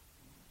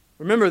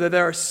 Remember that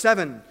there are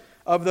 7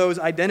 of those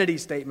identity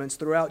statements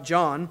throughout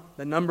John,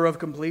 the number of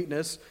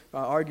completeness,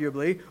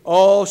 arguably,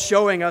 all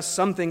showing us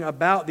something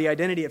about the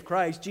identity of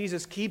Christ.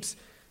 Jesus keeps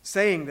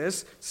saying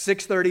this.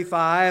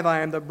 6:35,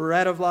 I am the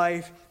bread of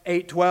life.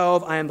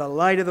 8:12, I am the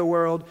light of the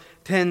world.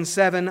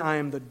 10:7, I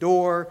am the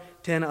door.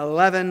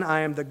 10:11,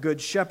 I am the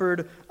good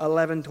shepherd.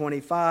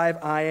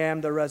 11:25, I am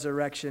the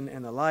resurrection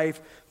and the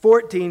life.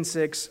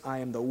 14:6, I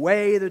am the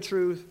way, the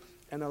truth,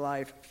 and the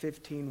life.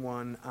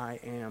 15:1, I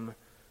am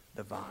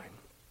the vine.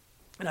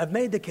 And I've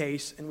made the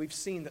case, and we've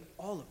seen that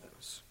all of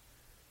those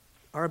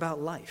are about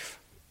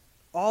life.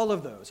 All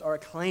of those are a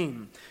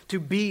claim to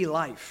be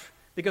life,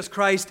 because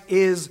Christ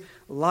is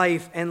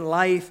life, and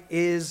life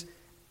is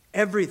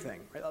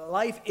everything.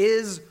 Life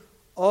is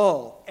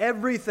all.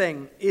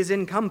 Everything is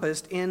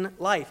encompassed in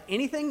life.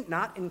 Anything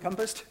not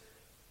encompassed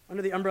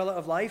under the umbrella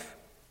of life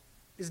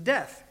is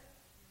death.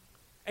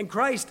 And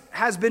Christ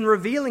has been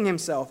revealing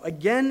himself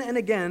again and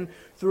again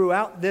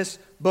throughout this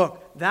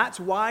book. That's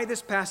why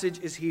this passage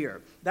is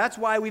here. That's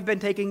why we've been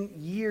taking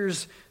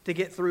years to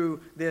get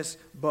through this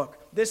book.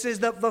 This is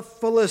the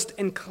fullest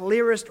and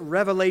clearest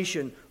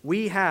revelation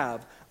we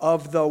have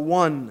of the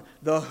one,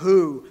 the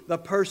who, the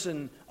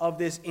person of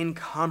this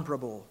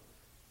incomparable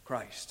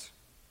Christ.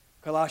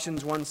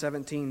 Colossians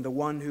 1:17, the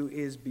one who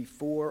is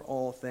before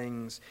all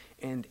things,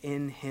 and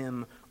in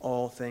him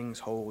all things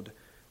hold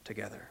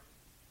together.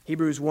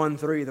 Hebrews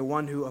 1:3, the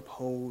one who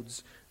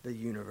upholds the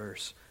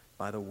universe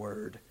by the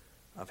word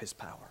of his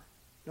power.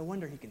 No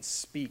wonder he can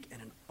speak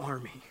and an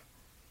army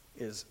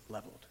is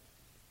leveled.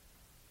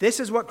 This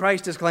is what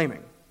Christ is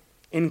claiming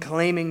in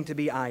claiming to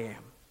be I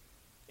am,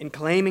 in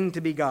claiming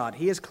to be God.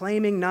 He is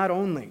claiming not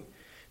only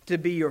to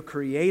be your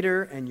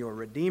creator and your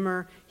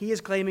redeemer, he is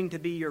claiming to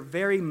be your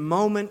very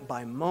moment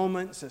by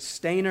moment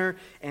sustainer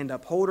and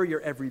upholder.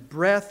 Your every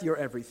breath, your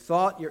every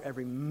thought, your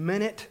every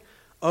minute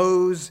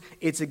owes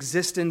its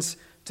existence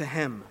to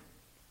him.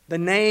 The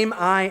name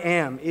I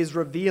am is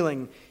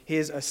revealing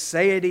his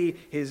aseity,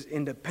 his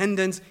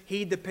independence.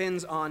 He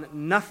depends on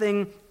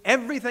nothing,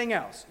 everything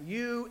else.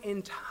 You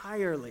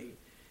entirely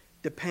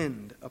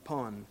depend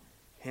upon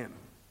him.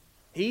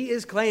 He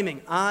is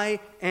claiming, I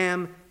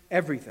am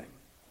everything.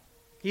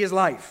 He is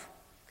life.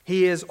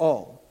 He is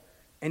all.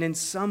 And in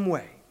some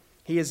way,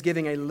 he is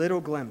giving a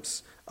little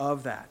glimpse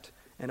of that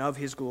and of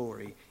his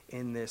glory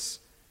in this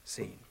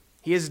scene.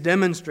 He is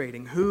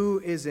demonstrating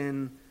who is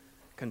in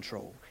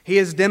control. He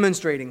is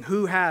demonstrating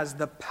who has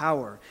the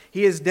power.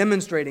 He is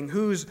demonstrating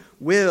whose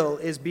will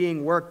is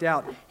being worked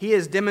out. He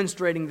is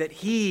demonstrating that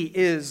he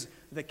is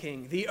the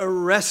king, the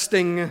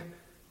arresting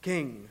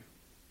king,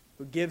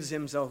 who gives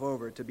himself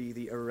over to be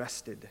the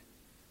arrested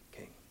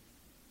king.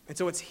 And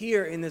so it's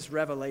here in this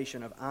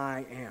revelation of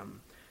I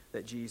am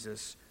that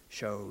Jesus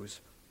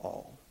shows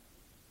all.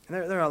 And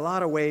there are a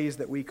lot of ways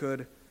that we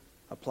could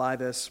apply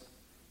this.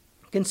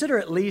 Consider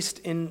at least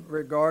in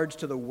regards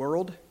to the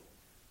world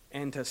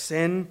and to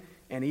sin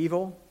and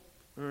evil.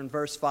 In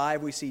verse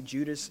 5, we see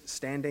Judas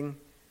standing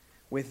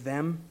with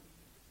them.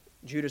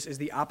 Judas is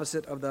the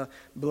opposite of the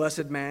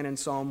blessed man in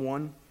Psalm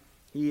 1.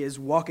 He is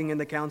walking in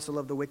the counsel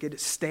of the wicked,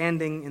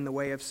 standing in the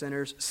way of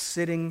sinners,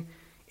 sitting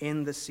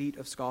in the seat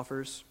of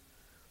scoffers.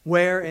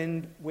 Where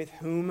and with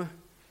whom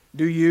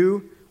do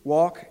you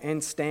walk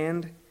and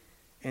stand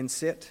and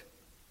sit?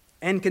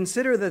 And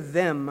consider the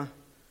them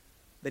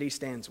that he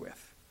stands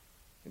with.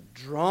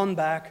 Drawn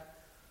back,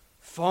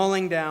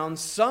 falling down,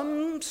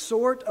 some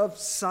sort of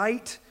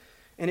sight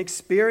and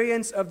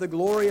experience of the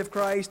glory of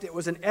Christ. It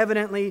was an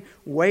evidently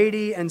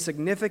weighty and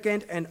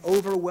significant and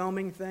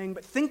overwhelming thing.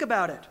 But think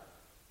about it.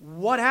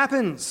 What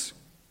happens?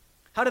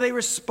 How do they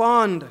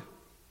respond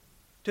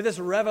to this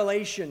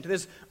revelation, to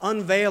this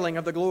unveiling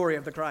of the glory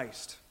of the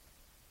Christ?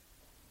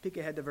 Peek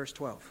ahead to verse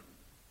 12.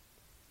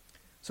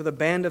 So the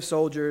band of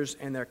soldiers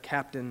and their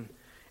captain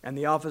and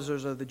the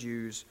officers of the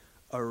Jews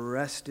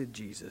arrested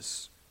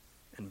Jesus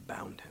and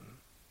bound him.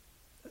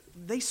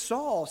 They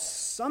saw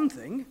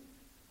something.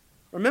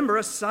 Remember,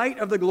 a sight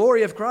of the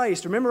glory of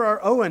Christ. Remember our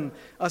Owen.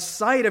 A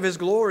sight of his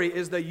glory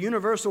is the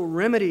universal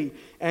remedy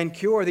and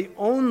cure, the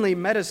only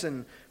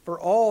medicine for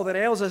all that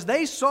ails us.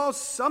 They saw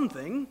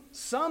something,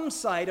 some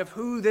sight of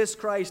who this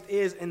Christ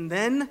is, and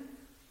then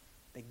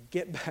they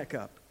get back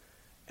up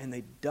and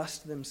they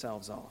dust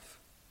themselves off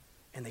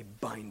and they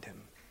bind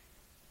him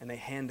and they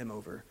hand him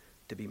over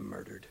to be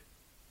murdered.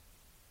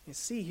 You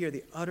see here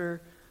the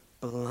utter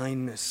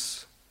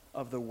blindness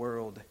of the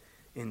world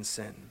in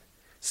sin.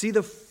 See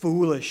the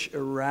foolish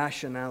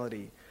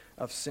irrationality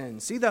of sin.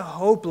 See the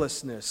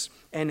hopelessness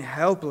and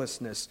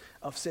helplessness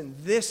of sin.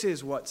 This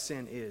is what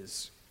sin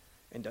is.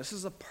 And this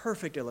is a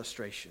perfect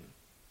illustration.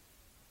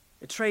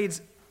 It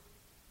trades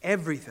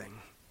everything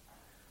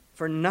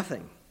for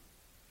nothing.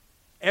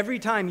 Every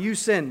time you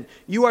sin,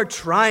 you are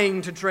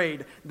trying to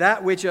trade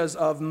that which is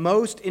of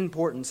most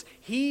importance.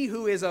 He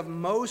who is of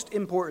most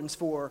importance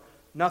for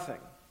nothing.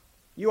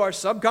 You are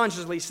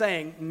subconsciously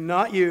saying,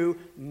 not you,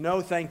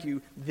 no thank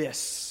you,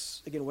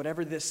 this. Again,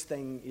 whatever this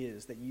thing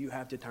is that you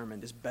have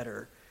determined is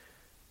better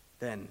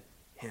than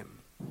him.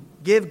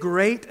 Give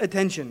great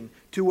attention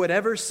to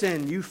whatever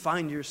sin you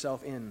find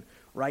yourself in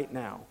right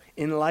now,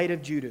 in light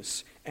of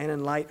Judas and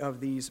in light of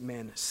these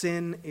men.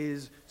 Sin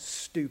is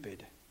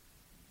stupid.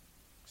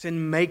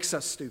 Sin makes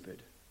us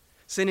stupid.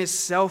 Sin is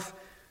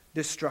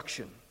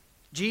self-destruction.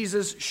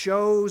 Jesus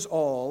shows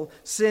all.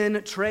 Sin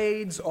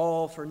trades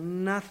all for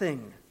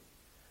nothing.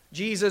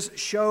 Jesus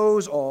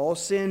shows all.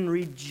 Sin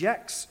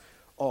rejects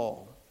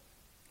all.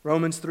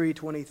 Romans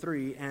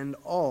 3:23, and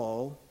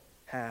all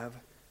have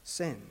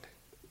sinned.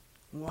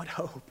 What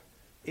hope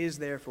is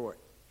there for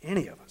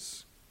any of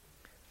us?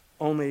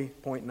 Only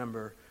point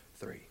number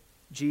 3.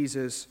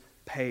 Jesus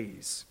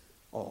pays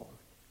all.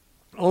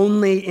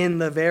 Only in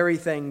the very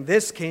thing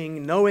this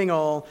king, knowing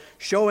all,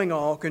 showing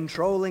all,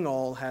 controlling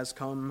all, has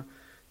come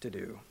to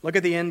do. Look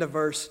at the end of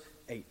verse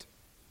 8.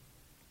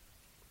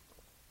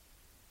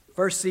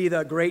 First, see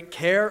the great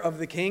care of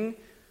the king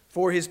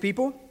for his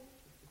people.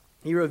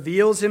 He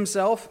reveals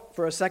himself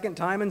for a second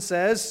time and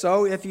says,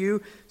 so if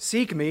you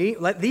seek me,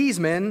 let these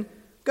men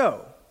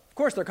go. Of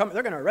course, they're going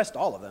to arrest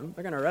all of them.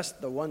 They're going to arrest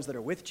the ones that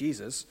are with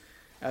Jesus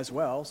as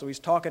well. So he's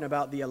talking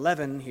about the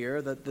 11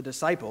 here, the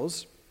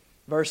disciples.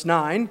 Verse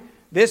 9,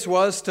 this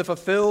was to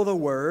fulfill the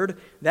word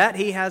that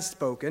he has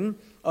spoken,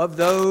 of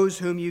those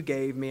whom you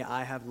gave me,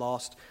 I have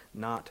lost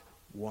not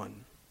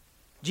one.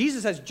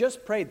 Jesus has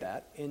just prayed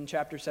that in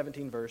chapter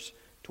 17, verse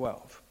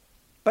 12.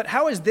 But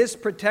how is this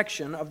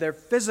protection of their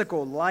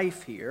physical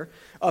life here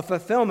a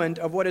fulfillment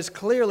of what is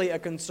clearly a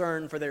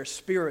concern for their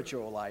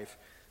spiritual life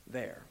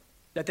there?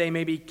 That they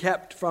may be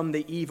kept from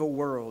the evil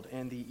world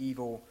and the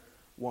evil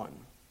one.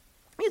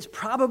 It's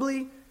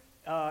probably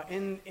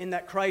in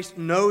that Christ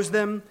knows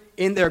them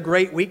in their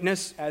great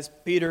weakness, as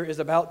Peter is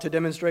about to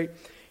demonstrate.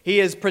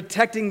 He is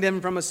protecting them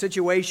from a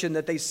situation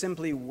that they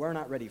simply were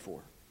not ready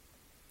for.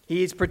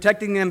 He's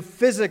protecting them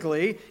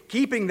physically,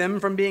 keeping them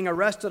from being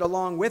arrested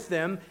along with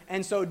them,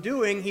 and so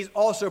doing, he's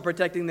also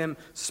protecting them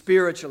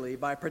spiritually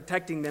by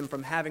protecting them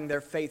from having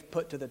their faith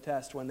put to the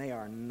test when they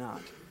are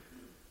not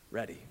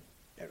ready.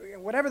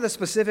 Whatever the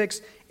specifics,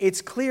 it's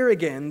clear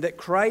again that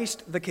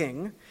Christ the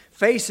King,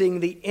 facing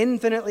the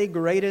infinitely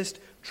greatest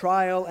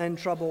trial and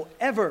trouble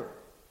ever,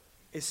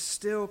 is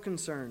still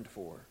concerned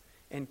for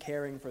and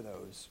caring for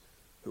those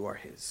who are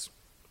his.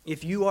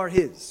 If you are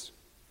his,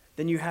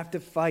 then you have to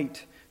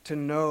fight to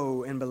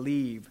know and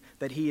believe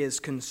that he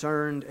is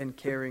concerned and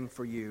caring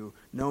for you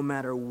no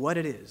matter what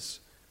it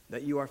is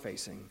that you are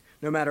facing,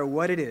 no matter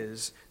what it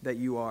is that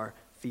you are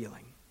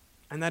feeling.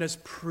 And that is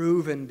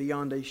proven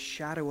beyond a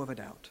shadow of a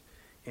doubt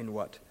in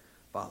what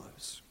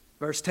follows.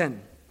 Verse 10.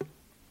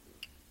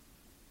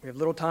 We have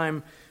little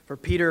time for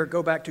Peter.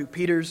 Go back to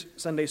Peter's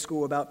Sunday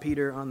school about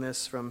Peter on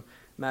this from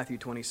Matthew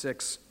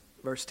 26.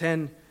 Verse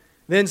 10.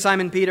 Then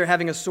Simon Peter,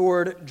 having a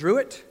sword, drew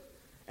it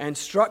and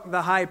struck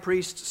the high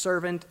priest's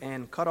servant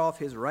and cut off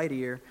his right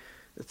ear.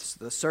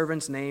 The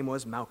servant's name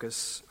was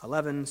Malchus.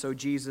 11. So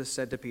Jesus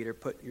said to Peter,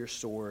 put your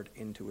sword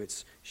into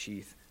its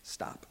sheath.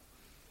 Stop.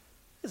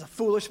 It's a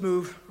foolish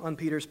move on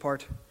Peter's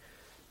part.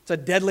 It's a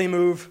deadly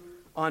move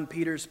on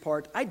Peter's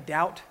part. I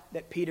doubt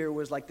that Peter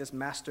was like this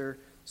master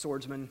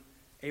swordsman,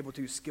 able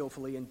to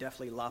skillfully and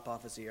deftly lop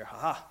off his ear.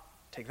 Ha-ha,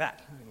 take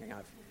that.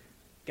 I've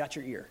got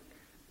your ear.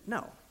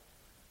 No.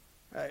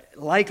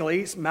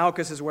 Likely,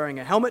 Malchus is wearing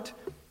a helmet.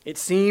 It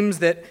seems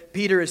that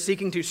Peter is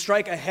seeking to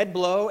strike a head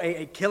blow,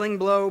 a killing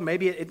blow.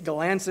 Maybe it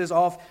glances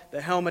off the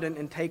helmet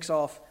and takes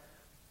off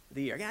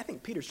the ear. Yeah, I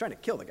think Peter's trying to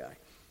kill the guy.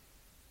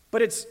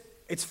 But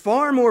it's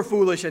far more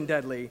foolish and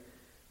deadly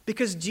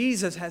because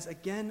Jesus has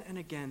again and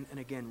again and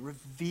again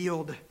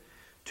revealed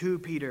to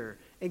Peter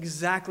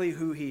exactly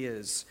who he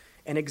is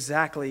and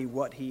exactly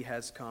what he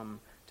has come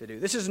to do.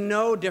 This is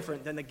no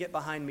different than the get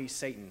behind me,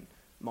 Satan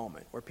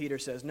moment where Peter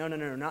says, no,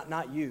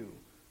 not you,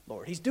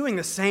 Lord. He's doing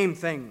the same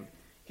thing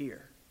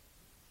here.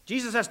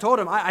 Jesus has told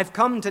him, I've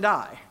come to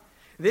die.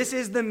 This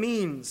is the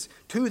means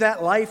to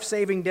that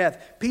life-saving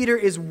death. Peter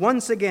is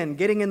once again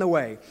getting in the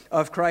way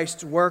of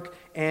Christ's work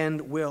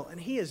and will, and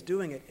he is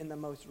doing it in the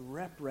most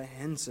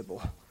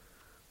reprehensible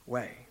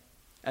way.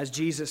 As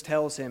Jesus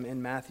tells him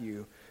in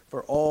Matthew,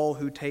 for all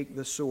who take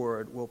the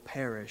sword will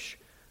perish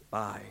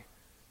by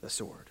the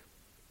sword.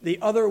 The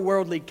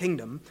otherworldly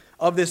kingdom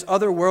of this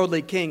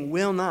otherworldly king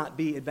will not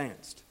be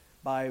advanced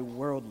by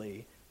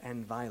worldly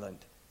and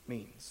violent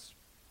means.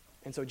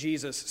 And so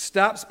Jesus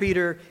stops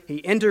Peter. He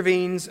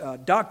intervenes.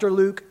 Dr.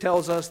 Luke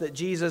tells us that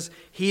Jesus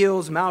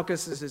heals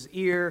Malchus's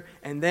ear.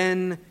 And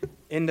then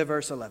into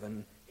verse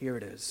 11, here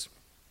it is.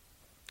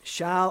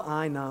 Shall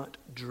I not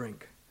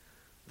drink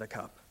the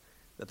cup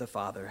that the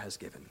Father has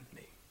given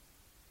me?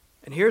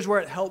 And here's where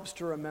it helps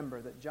to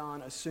remember that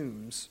John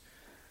assumes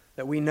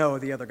that we know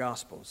the other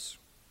Gospels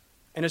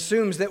and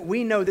assumes that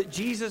we know that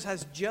Jesus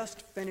has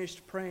just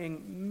finished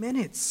praying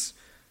minutes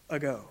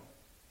ago.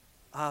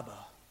 Abba,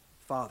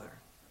 Father,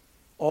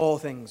 all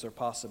things are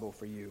possible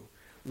for you.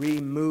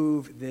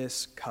 Remove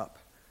this cup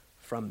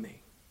from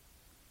me.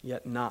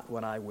 Yet not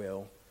what I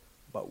will,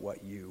 but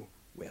what you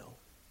will.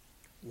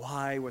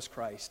 Why was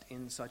Christ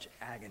in such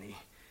agony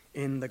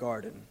in the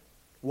garden?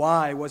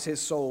 Why was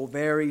his soul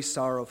very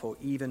sorrowful,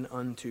 even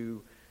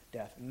unto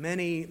death?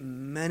 Many,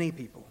 many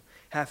people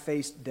have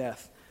faced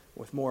death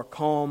with more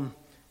calm,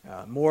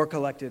 more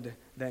collected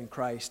than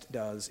Christ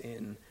does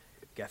in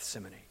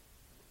Gethsemane.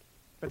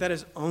 But that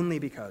is only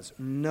because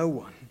no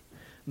one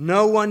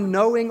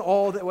knowing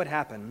all that would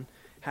happen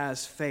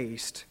has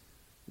faced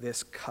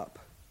this cup.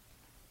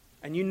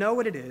 And you know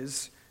what it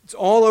is. It's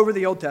all over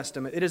the Old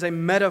Testament. It is a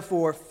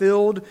metaphor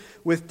filled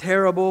with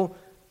terrible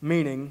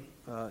meaning.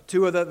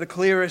 Two of the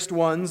clearest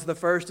ones. The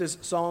first is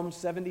Psalm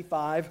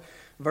 75,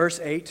 verse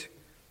 8.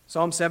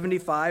 Psalm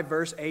 75,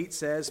 verse 8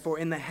 says, for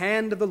in the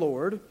hand of the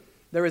Lord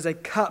there is a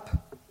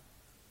cup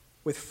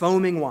with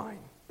foaming wine,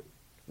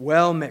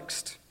 well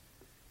mixed,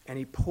 and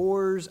he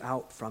pours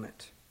out from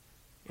it,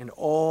 and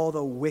all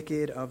the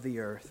wicked of the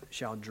earth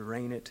shall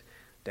drain it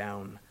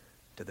down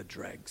to the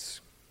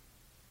dregs.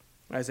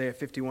 Isaiah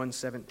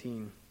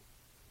 51:17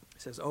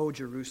 says, O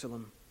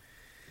Jerusalem,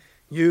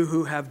 you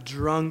who have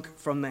drunk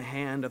from the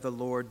hand of the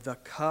Lord the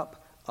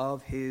cup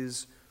of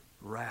his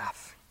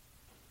wrath,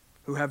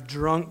 who have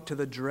drunk to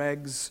the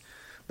dregs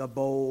the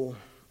bowl,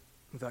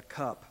 the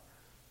cup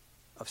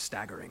of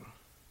staggering.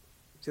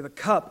 See, the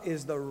cup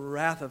is the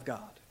wrath of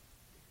God,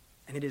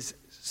 and it is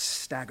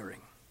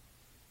staggering.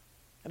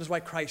 That is why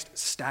Christ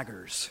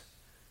staggers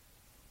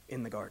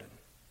in the garden.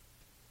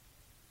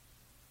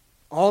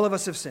 All of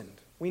us have sinned.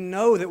 We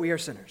know that we are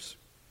sinners.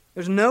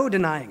 There's no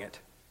denying it.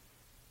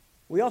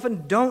 We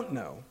often don't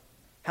know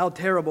how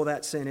terrible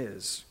that sin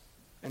is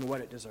and what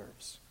it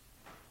deserves.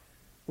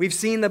 We've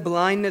seen the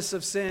blindness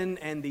of sin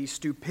and the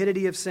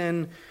stupidity of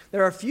sin.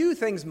 There are few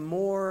things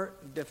more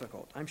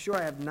difficult. I'm sure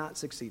I have not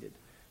succeeded.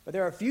 But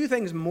there are few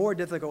things more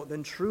difficult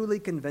than truly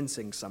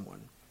convincing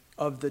someone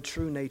of the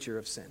true nature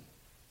of sin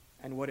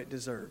and what it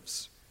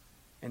deserves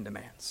and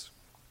demands,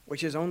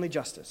 which is only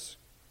justice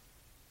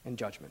and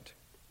judgment.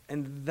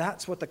 And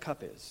that's what the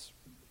cup is.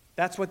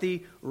 That's what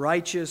the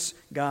righteous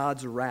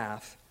God's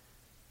wrath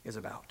is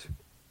about.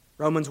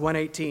 Romans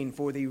 1:18,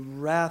 for the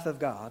wrath of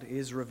God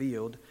is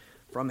revealed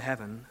from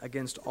heaven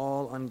against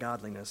all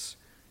ungodliness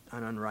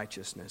and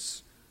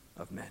unrighteousness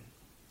of men.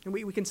 And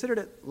we considered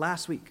it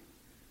last week.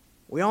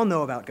 We all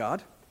know about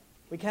God.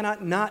 We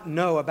cannot not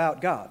know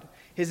about God.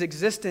 His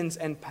existence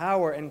and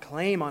power and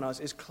claim on us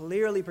is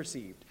clearly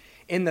perceived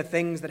in the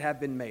things that have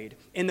been made,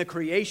 in the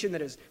creation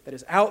that is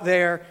out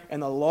there,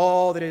 and the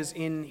law that is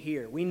in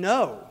here. We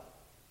know,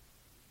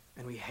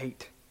 and we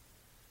hate,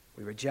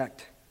 we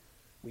reject,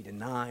 we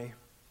deny,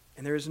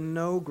 and there is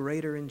no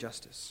greater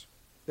injustice.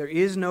 There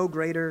is no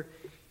greater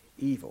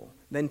evil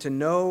than to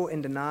know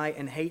and deny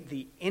and hate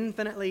the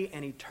infinitely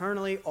and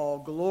eternally all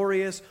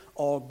glorious,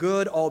 all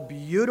good, all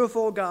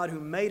beautiful God who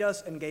made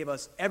us and gave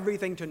us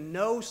everything, to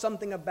know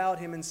something about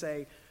him and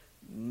say,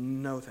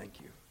 no,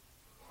 thank you.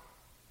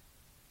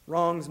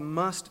 Wrongs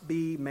must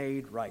be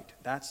made right.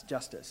 That's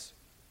justice.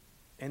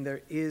 And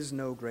there is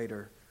no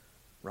greater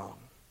wrong.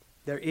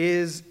 There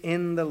is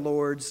in the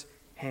Lord's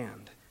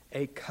hand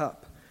a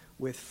cup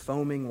with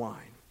foaming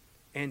wine,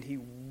 and he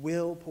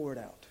will pour it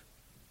out,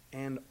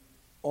 and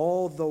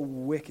all the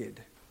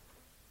wicked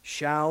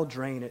shall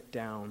drain it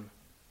down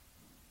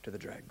to the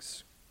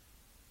dregs.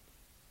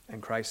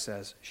 And Christ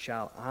says,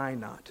 shall I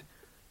not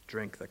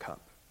drink the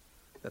cup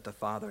that the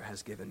Father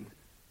has given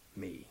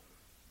me?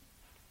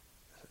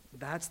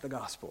 That's the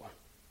gospel.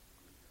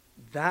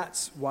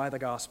 That's why the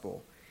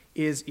gospel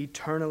is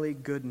eternally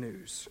good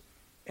news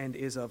and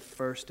is of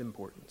first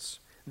importance.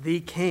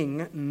 The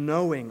King,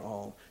 knowing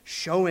all,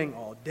 showing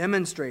all,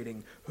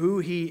 demonstrating who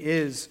he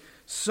is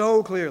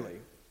so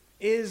clearly,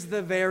 is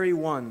the very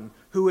one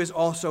who is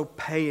also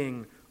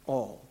paying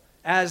all.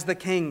 As the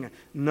King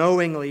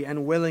knowingly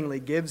and willingly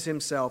gives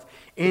himself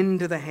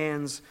into the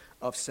hands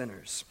of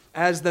sinners,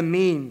 as the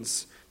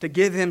means to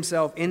give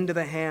himself into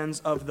the hands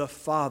of the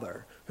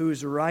Father,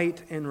 whose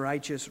right and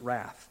righteous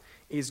wrath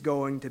is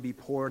going to be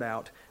poured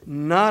out,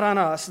 not on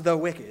us, the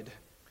wicked,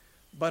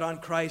 but on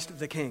Christ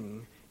the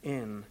King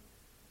in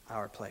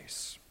our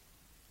place.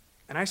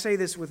 And I say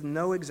this with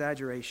no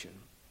exaggeration.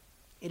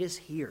 It is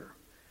here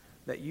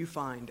that you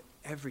find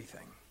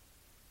everything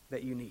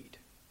that you need.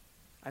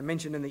 I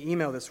mentioned in the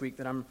email this week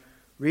that I'm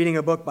reading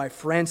a book by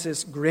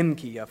Francis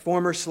Grimke, a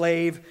former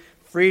slave,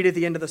 freed at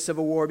the end of the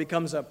Civil War,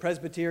 becomes a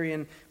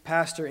Presbyterian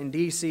pastor in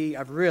D.C.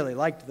 I've really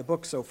liked the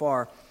book so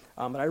far,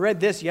 but I read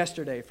this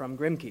yesterday from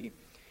Grimke.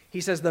 He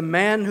says, the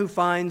man who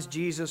finds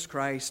Jesus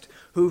Christ,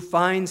 who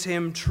finds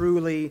him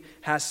truly,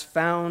 has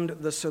found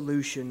the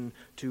solution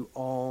to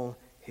all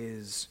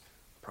his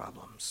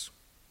problems.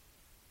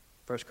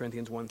 1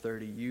 Corinthians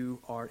 1:30, you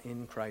are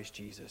in Christ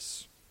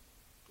Jesus,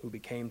 who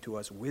became to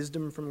us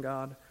wisdom from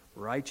God,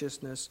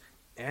 righteousness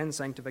and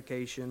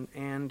sanctification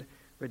and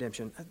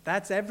redemption.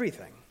 That's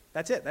everything.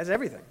 That's it. That's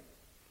everything.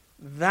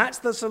 That's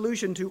the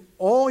solution to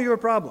all your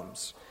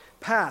problems,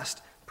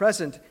 past,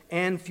 present,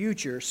 and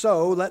future.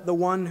 So let the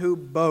one who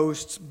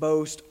boasts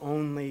boast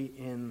only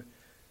in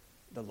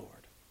the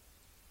Lord.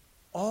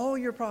 All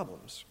your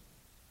problems.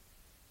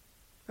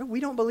 We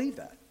don't believe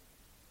that.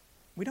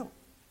 We don't.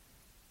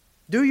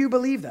 Do you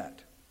believe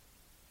that?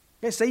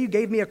 Okay, say you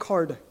gave me a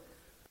card. It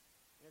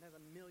has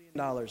 $1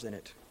 million in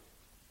it.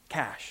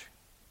 Cash.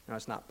 No,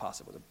 it's not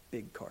possible. It's a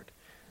big card.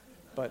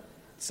 But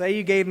say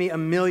you gave me $1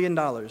 million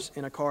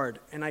in a card,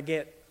 and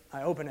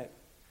I open it,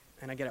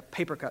 and I get a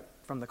paper cut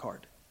from the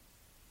card.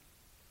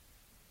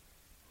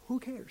 Who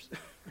cares?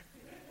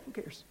 Who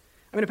cares?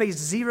 I'm going to pay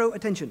zero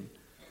attention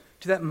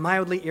to that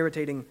mildly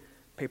irritating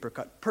paper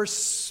cut.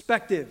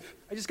 Perspective.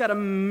 I just got $1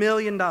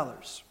 million.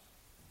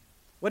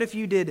 What if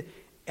you did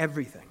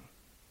everything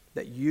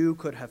that you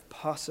could have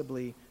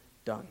possibly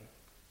done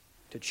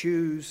to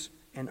choose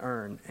and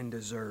earn and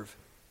deserve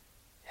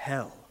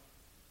hell?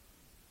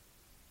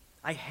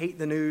 I hate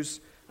the news.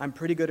 I'm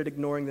pretty good at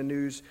ignoring the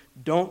news.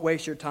 Don't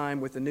waste your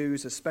time with the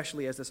news,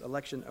 especially as this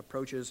election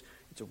approaches.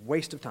 It's a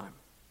waste of time.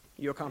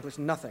 You accomplish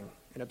nothing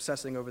in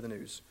obsessing over the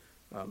news.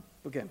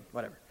 Again,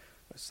 whatever.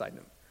 A side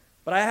note.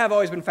 But I have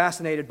always been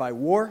fascinated by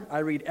war. I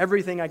read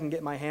everything I can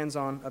get my hands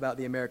on about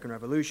the American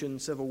Revolution,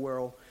 Civil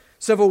War,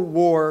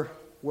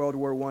 World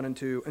War I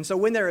and II. And so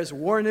when there is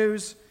war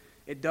news,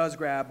 it does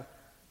grab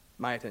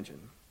my attention.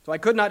 So I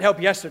could not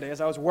help yesterday,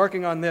 as I was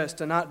working on this,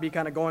 to not be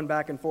kind of going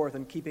back and forth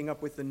and keeping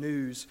up with the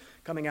news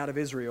coming out of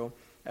Israel,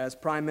 as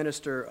Prime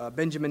Minister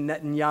Benjamin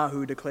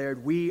Netanyahu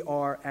declared, we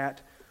are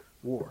at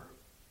war.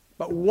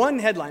 But one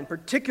headline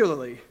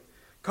particularly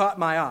caught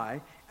my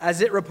eye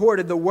as it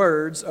reported the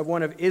words of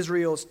one of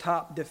Israel's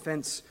top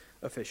defense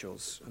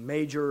officials,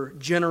 Major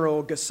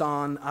General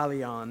Ghassan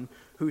Alian,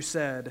 who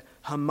said,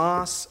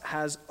 Hamas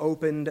has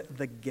opened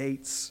the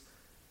gates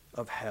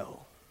of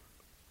hell.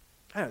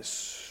 That is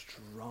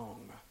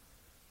strong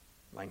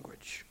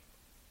language.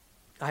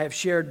 I have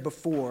shared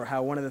before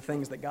how one of the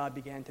things that God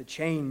began to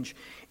change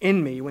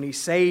in me when he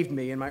saved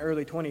me in my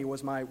early 20s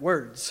was my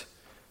words,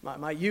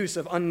 my use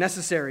of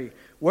unnecessary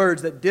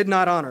words that did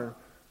not honor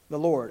the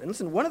Lord. And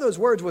listen, one of those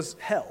words was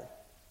hell.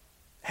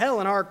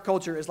 Hell in our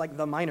culture is like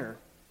the minor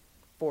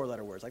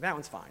four-letter words. Like, that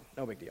one's fine.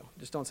 No big deal.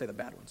 Just don't say the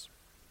bad ones.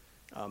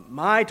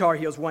 My Tar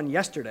Heels won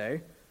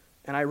yesterday,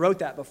 and I wrote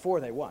that before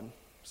they won,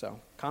 so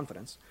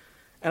confidence.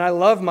 And I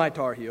love my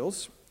Tar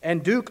Heels.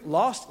 And Duke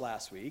lost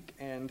last week,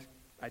 and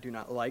I do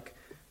not like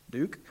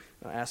Duke.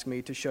 Asked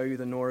me to show you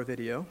the Nora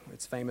video.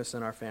 It's famous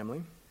in our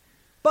family.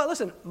 But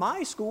listen,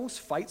 my school's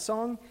fight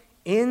song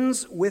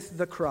ends with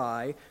the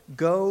cry,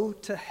 "Go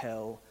to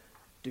hell,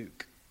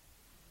 Duke."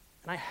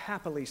 And I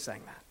happily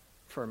sang that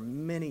for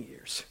many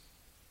years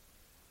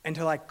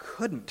until I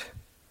couldn't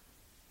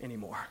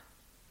anymore.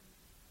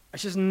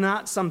 It's just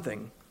not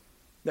something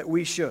that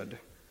we should,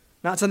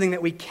 not something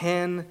that we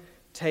can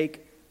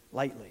take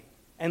lightly.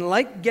 And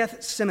like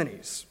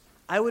Gethsemane's,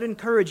 I would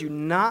encourage you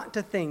not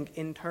to think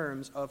in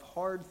terms of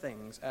hard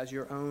things as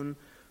your own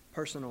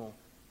personal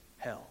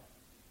hell.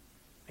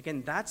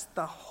 Again, that's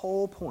the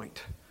whole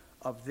point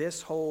of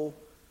this whole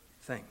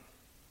thing.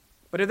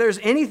 But if there's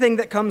anything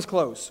that comes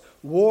close,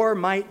 war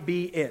might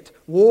be it.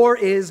 War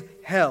is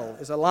hell,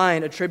 is a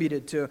line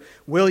attributed to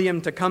William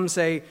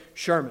Tecumseh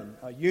Sherman,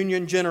 a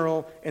Union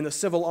general in the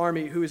Civil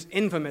Army who is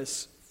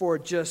infamous for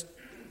just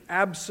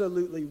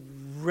absolutely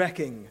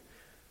wrecking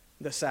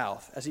the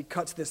South as he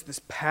cuts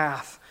this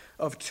path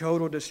of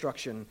total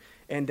destruction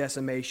and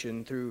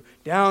decimation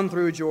down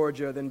through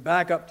Georgia, then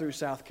back up through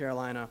South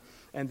Carolina,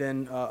 and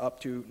then up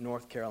to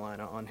North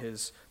Carolina on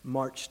his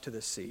march to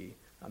the sea.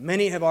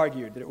 Many have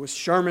argued that it was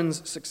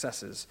Sherman's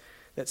successes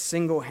that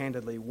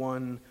single-handedly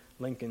won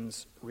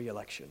Lincoln's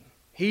re-election.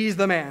 He's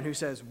the man who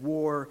says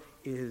war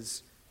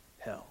is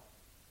hell.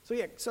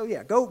 So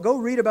yeah, go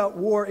read about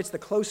war. It's the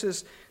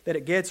closest that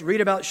it gets.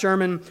 Read about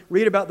Sherman.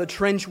 Read about the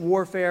trench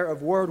warfare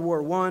of World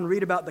War I.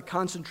 Read about the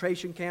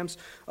concentration camps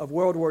of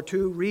World War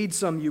II. Read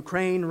some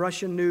Ukraine,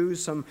 Russian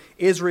news, some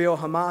Israel,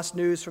 Hamas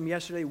news from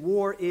yesterday.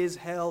 War is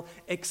hell,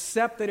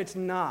 except that it's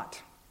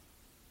not.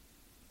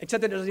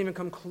 Except that it doesn't even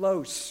come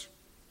close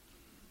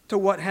to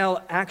what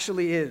hell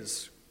actually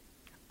is.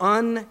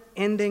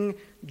 Unending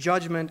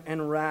judgment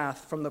and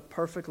wrath from the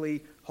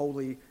perfectly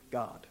holy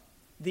God.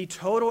 The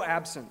total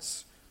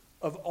absence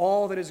of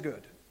all that is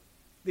good.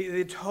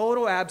 The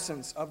total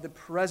absence of the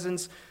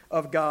presence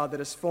of God that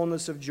is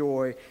fullness of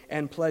joy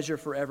and pleasure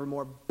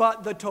forevermore.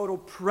 But the total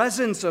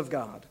presence of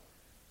God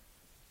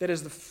that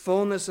is the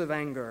fullness of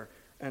anger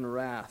and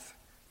wrath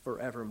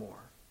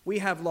forevermore. We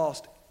have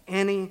lost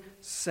any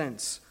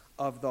sense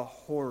of the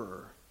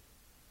horror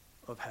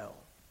of hell.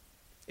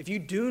 If you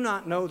do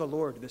not know the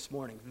Lord this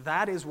morning,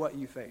 that is what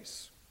you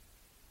face.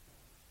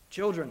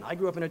 Children, I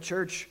grew up in a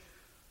church,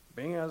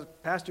 being a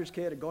pastor's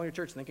kid and going to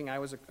church thinking I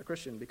was a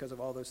Christian because of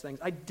all those things.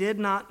 I did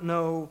not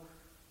know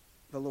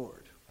the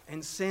Lord.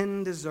 And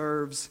sin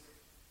deserves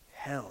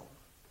hell.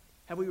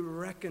 Have we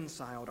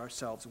reconciled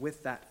ourselves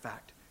with that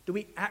fact? Do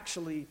we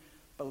actually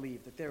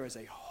believe that there is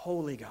a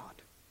holy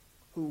God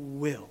who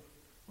will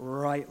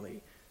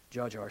rightly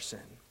judge our sin?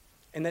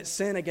 And that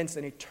sin against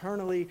an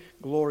eternally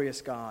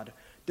glorious God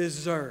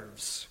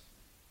deserves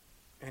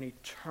an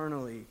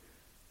eternally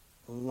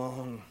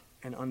long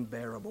and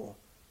unbearable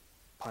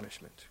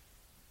punishment.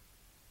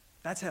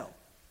 That's hell.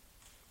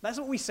 That's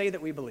what we say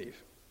that we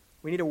believe.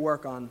 We need to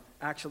work on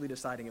actually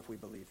deciding if we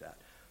believe that.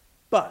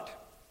 But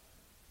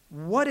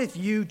what if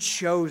you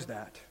chose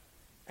that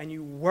and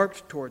you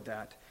worked toward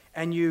that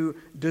and you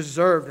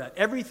deserved that?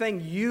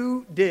 Everything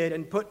you did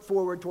and put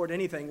forward toward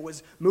anything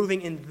was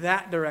moving in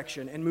that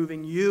direction and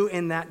moving you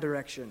in that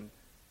direction.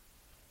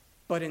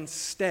 But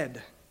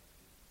instead,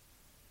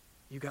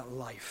 you got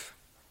life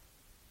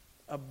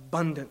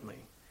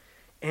abundantly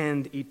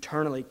and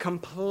eternally.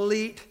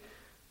 Complete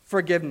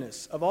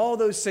forgiveness of all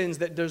those sins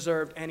that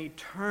deserved an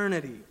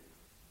eternity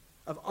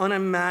of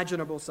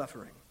unimaginable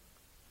suffering.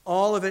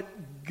 All of it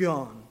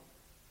gone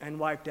and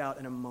wiped out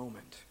in a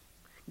moment.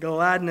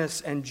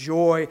 Gladness and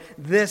joy.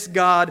 This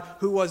God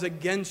who was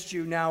against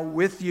you now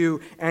with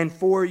you and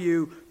for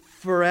you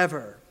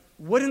forever.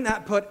 Wouldn't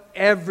that put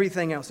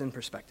everything else in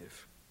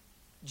perspective?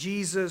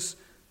 Jesus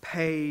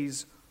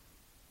pays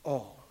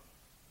all.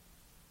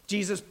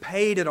 Jesus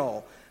paid it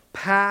all.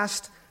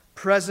 Past,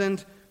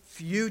 present,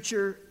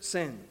 future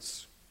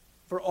sins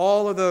for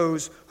all of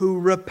those who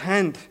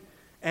repent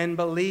and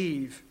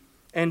believe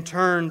and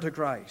turn to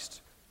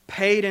Christ.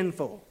 Paid in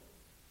full.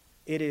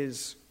 It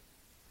is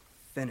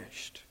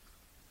finished.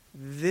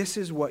 This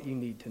is what you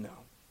need to know.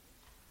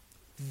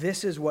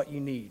 This is what you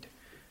need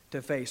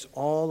to face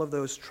all of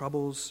those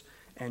troubles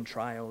and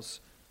trials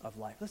of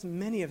life. Listen,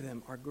 many of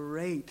them are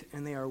great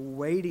and they are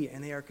weighty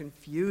and they are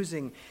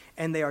confusing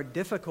and they are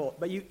difficult,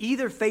 but you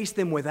either face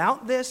them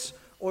without this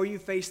or you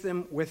face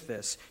them with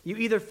this. You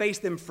either face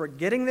them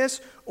forgetting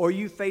this or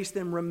you face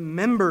them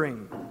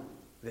remembering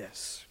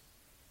this.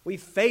 We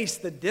face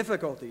the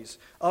difficulties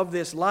of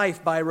this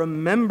life by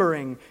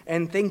remembering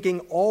and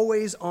thinking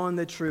always on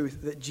the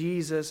truth that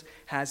Jesus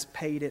has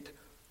paid it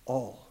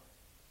all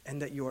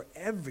and that your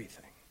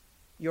everything,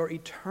 your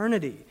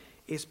eternity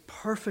is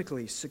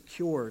perfectly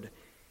secured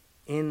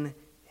in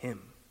Him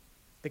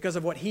because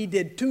of what He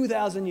did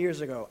 2,000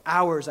 years ago,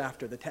 hours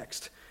after the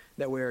text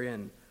that we're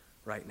in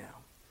right now.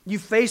 You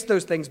face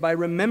those things by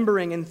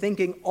remembering and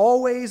thinking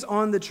always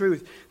on the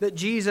truth that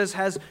Jesus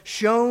has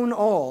shown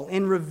all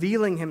in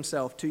revealing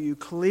Himself to you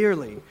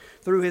clearly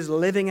through His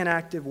living and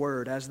active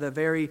word as the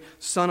very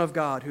Son of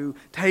God who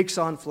takes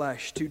on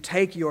flesh to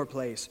take your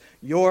place,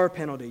 your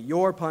penalty,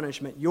 your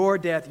punishment, your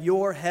death,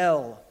 your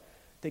hell,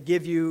 to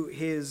give you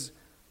His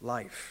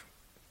life.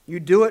 You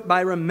do it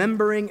by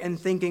remembering and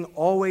thinking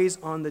always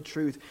on the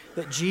truth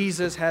that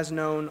Jesus has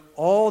known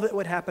all that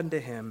would happen to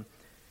him,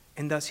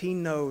 and thus he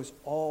knows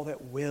all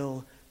that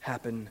will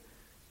happen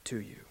to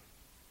you.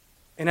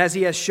 And as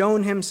he has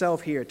shown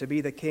himself here to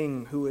be the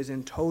king who is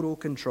in total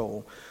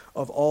control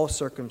of all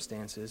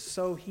circumstances,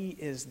 so he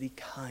is the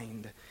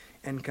kind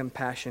and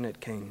compassionate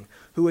king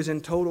who is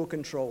in total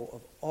control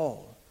of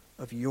all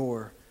of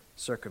your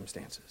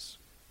circumstances.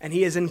 And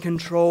he is in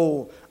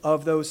control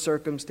of those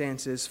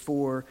circumstances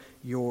for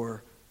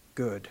your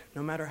good.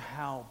 No matter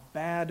how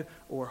bad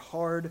or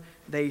hard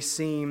they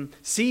seem,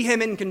 see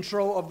him in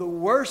control of the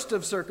worst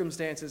of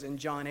circumstances in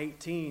John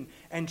 18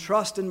 and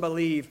trust and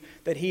believe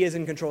that he is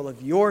in control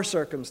of your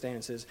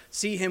circumstances.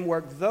 See him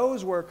work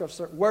those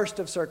worst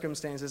of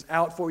circumstances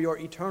out for your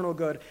eternal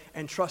good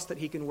and trust that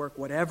he can work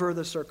whatever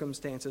the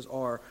circumstances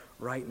are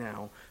right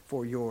now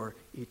for your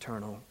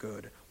eternal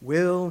good.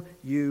 Will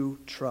you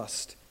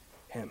trust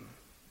him?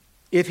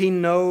 If he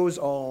knows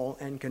all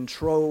and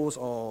controls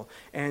all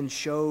and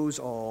shows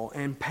all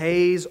and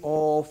pays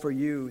all for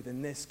you,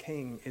 then this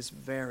king is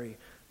very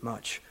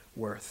much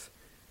worth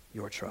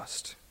your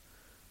trust.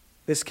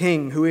 This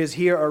king who is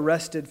here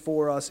arrested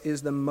for us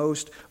is the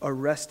most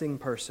arresting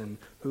person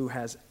who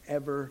has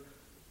ever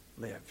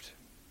lived.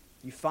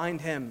 You find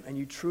him and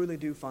you truly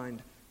do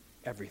find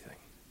everything.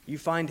 You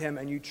find him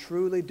and you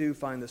truly do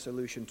find the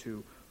solution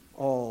to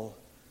all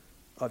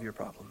of your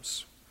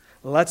problems.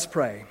 Let's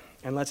pray.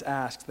 And let's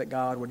ask that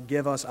God would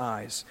give us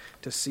eyes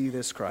to see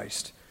this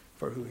Christ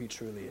for who he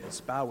truly is.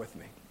 Bow with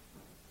me.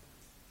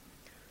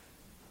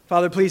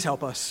 Father, please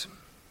help us.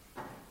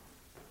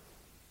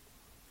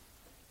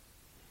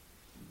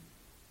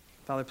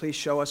 Father, please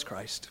show us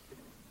Christ.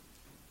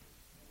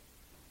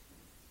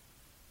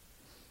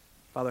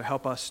 Father,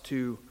 help us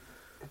to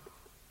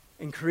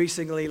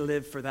increasingly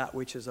live for that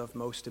which is of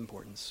most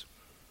importance.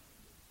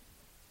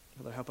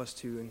 Father, help us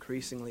to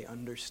increasingly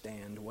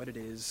understand what it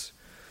is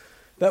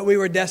that we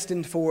were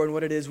destined for and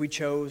what it is we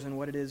chose and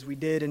what it is we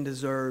did and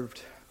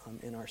deserved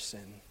in our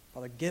sin.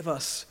 Father, give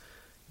us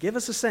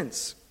a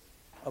sense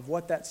of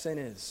what that sin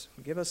is.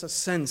 Give us a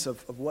sense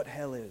of what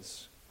hell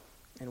is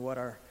and what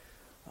our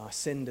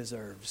sin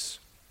deserves.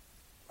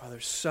 Father,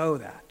 so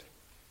that,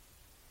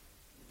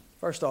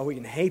 first of all, we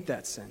can hate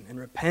that sin and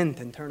repent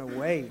and turn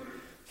away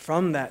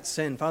from that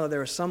sin. Father,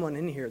 there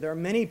are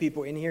many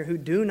people in here who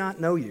do not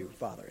know you,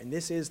 Father, and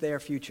this is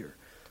their future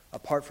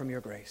apart from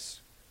your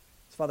grace.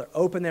 Father,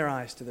 open their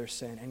eyes to their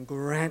sin and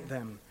grant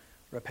them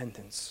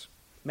repentance.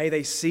 May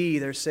they see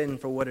their sin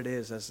for what it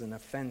is, as an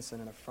offense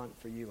and an affront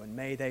for you. And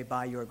may they,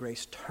 by your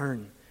grace,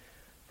 turn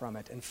from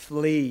it and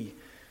flee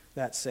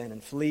that sin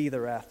and flee the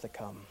wrath to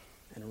come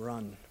and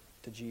run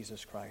to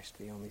Jesus Christ,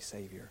 the only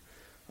Savior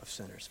of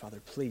sinners.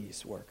 Father,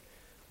 please work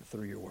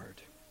through your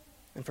word.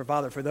 And for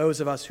Father, for those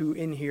of us who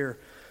in here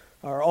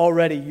are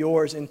already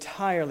yours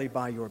entirely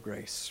by your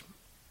grace,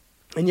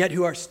 and yet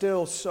who are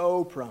still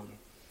so prone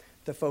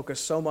to focus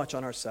so much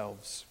on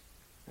ourselves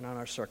and on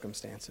our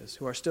circumstances,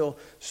 who are still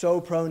so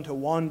prone to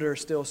wander,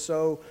 still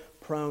so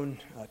prone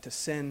to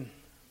sin.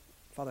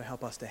 Father,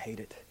 help us to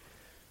hate it.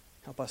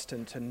 Help us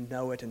to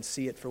know it and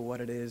see it for what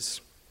it is.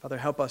 Father,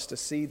 help us to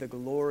see the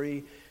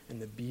glory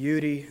and the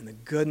beauty and the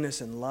goodness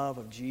and love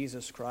of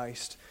Jesus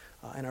Christ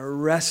and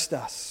arrest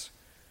us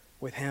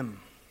with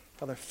him.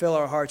 Father, fill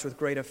our hearts with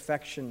great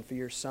affection for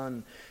your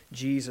Son,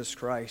 Jesus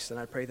Christ. And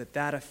I pray that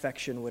that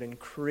affection would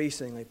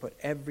increasingly put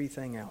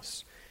everything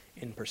else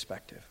in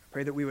perspective. I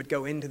pray that we would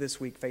go into this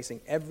week facing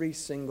every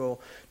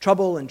single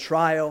trouble and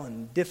trial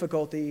and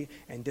difficulty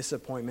and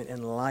disappointment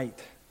in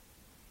light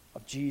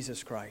of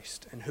Jesus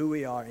Christ and who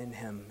we are in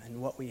him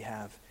and what we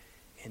have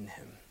in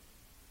him.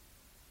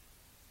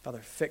 Father,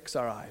 fix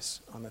our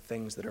eyes on the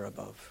things that are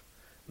above.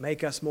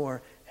 Make us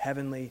more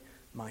heavenly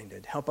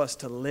minded. Help us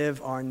to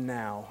live our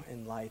now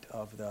in light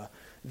of the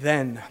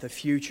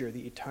future,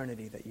 the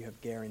eternity that you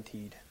have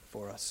guaranteed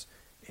for us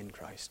in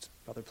Christ.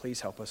 Father, please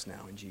help us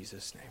now in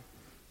Jesus' name.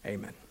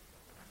 Amen.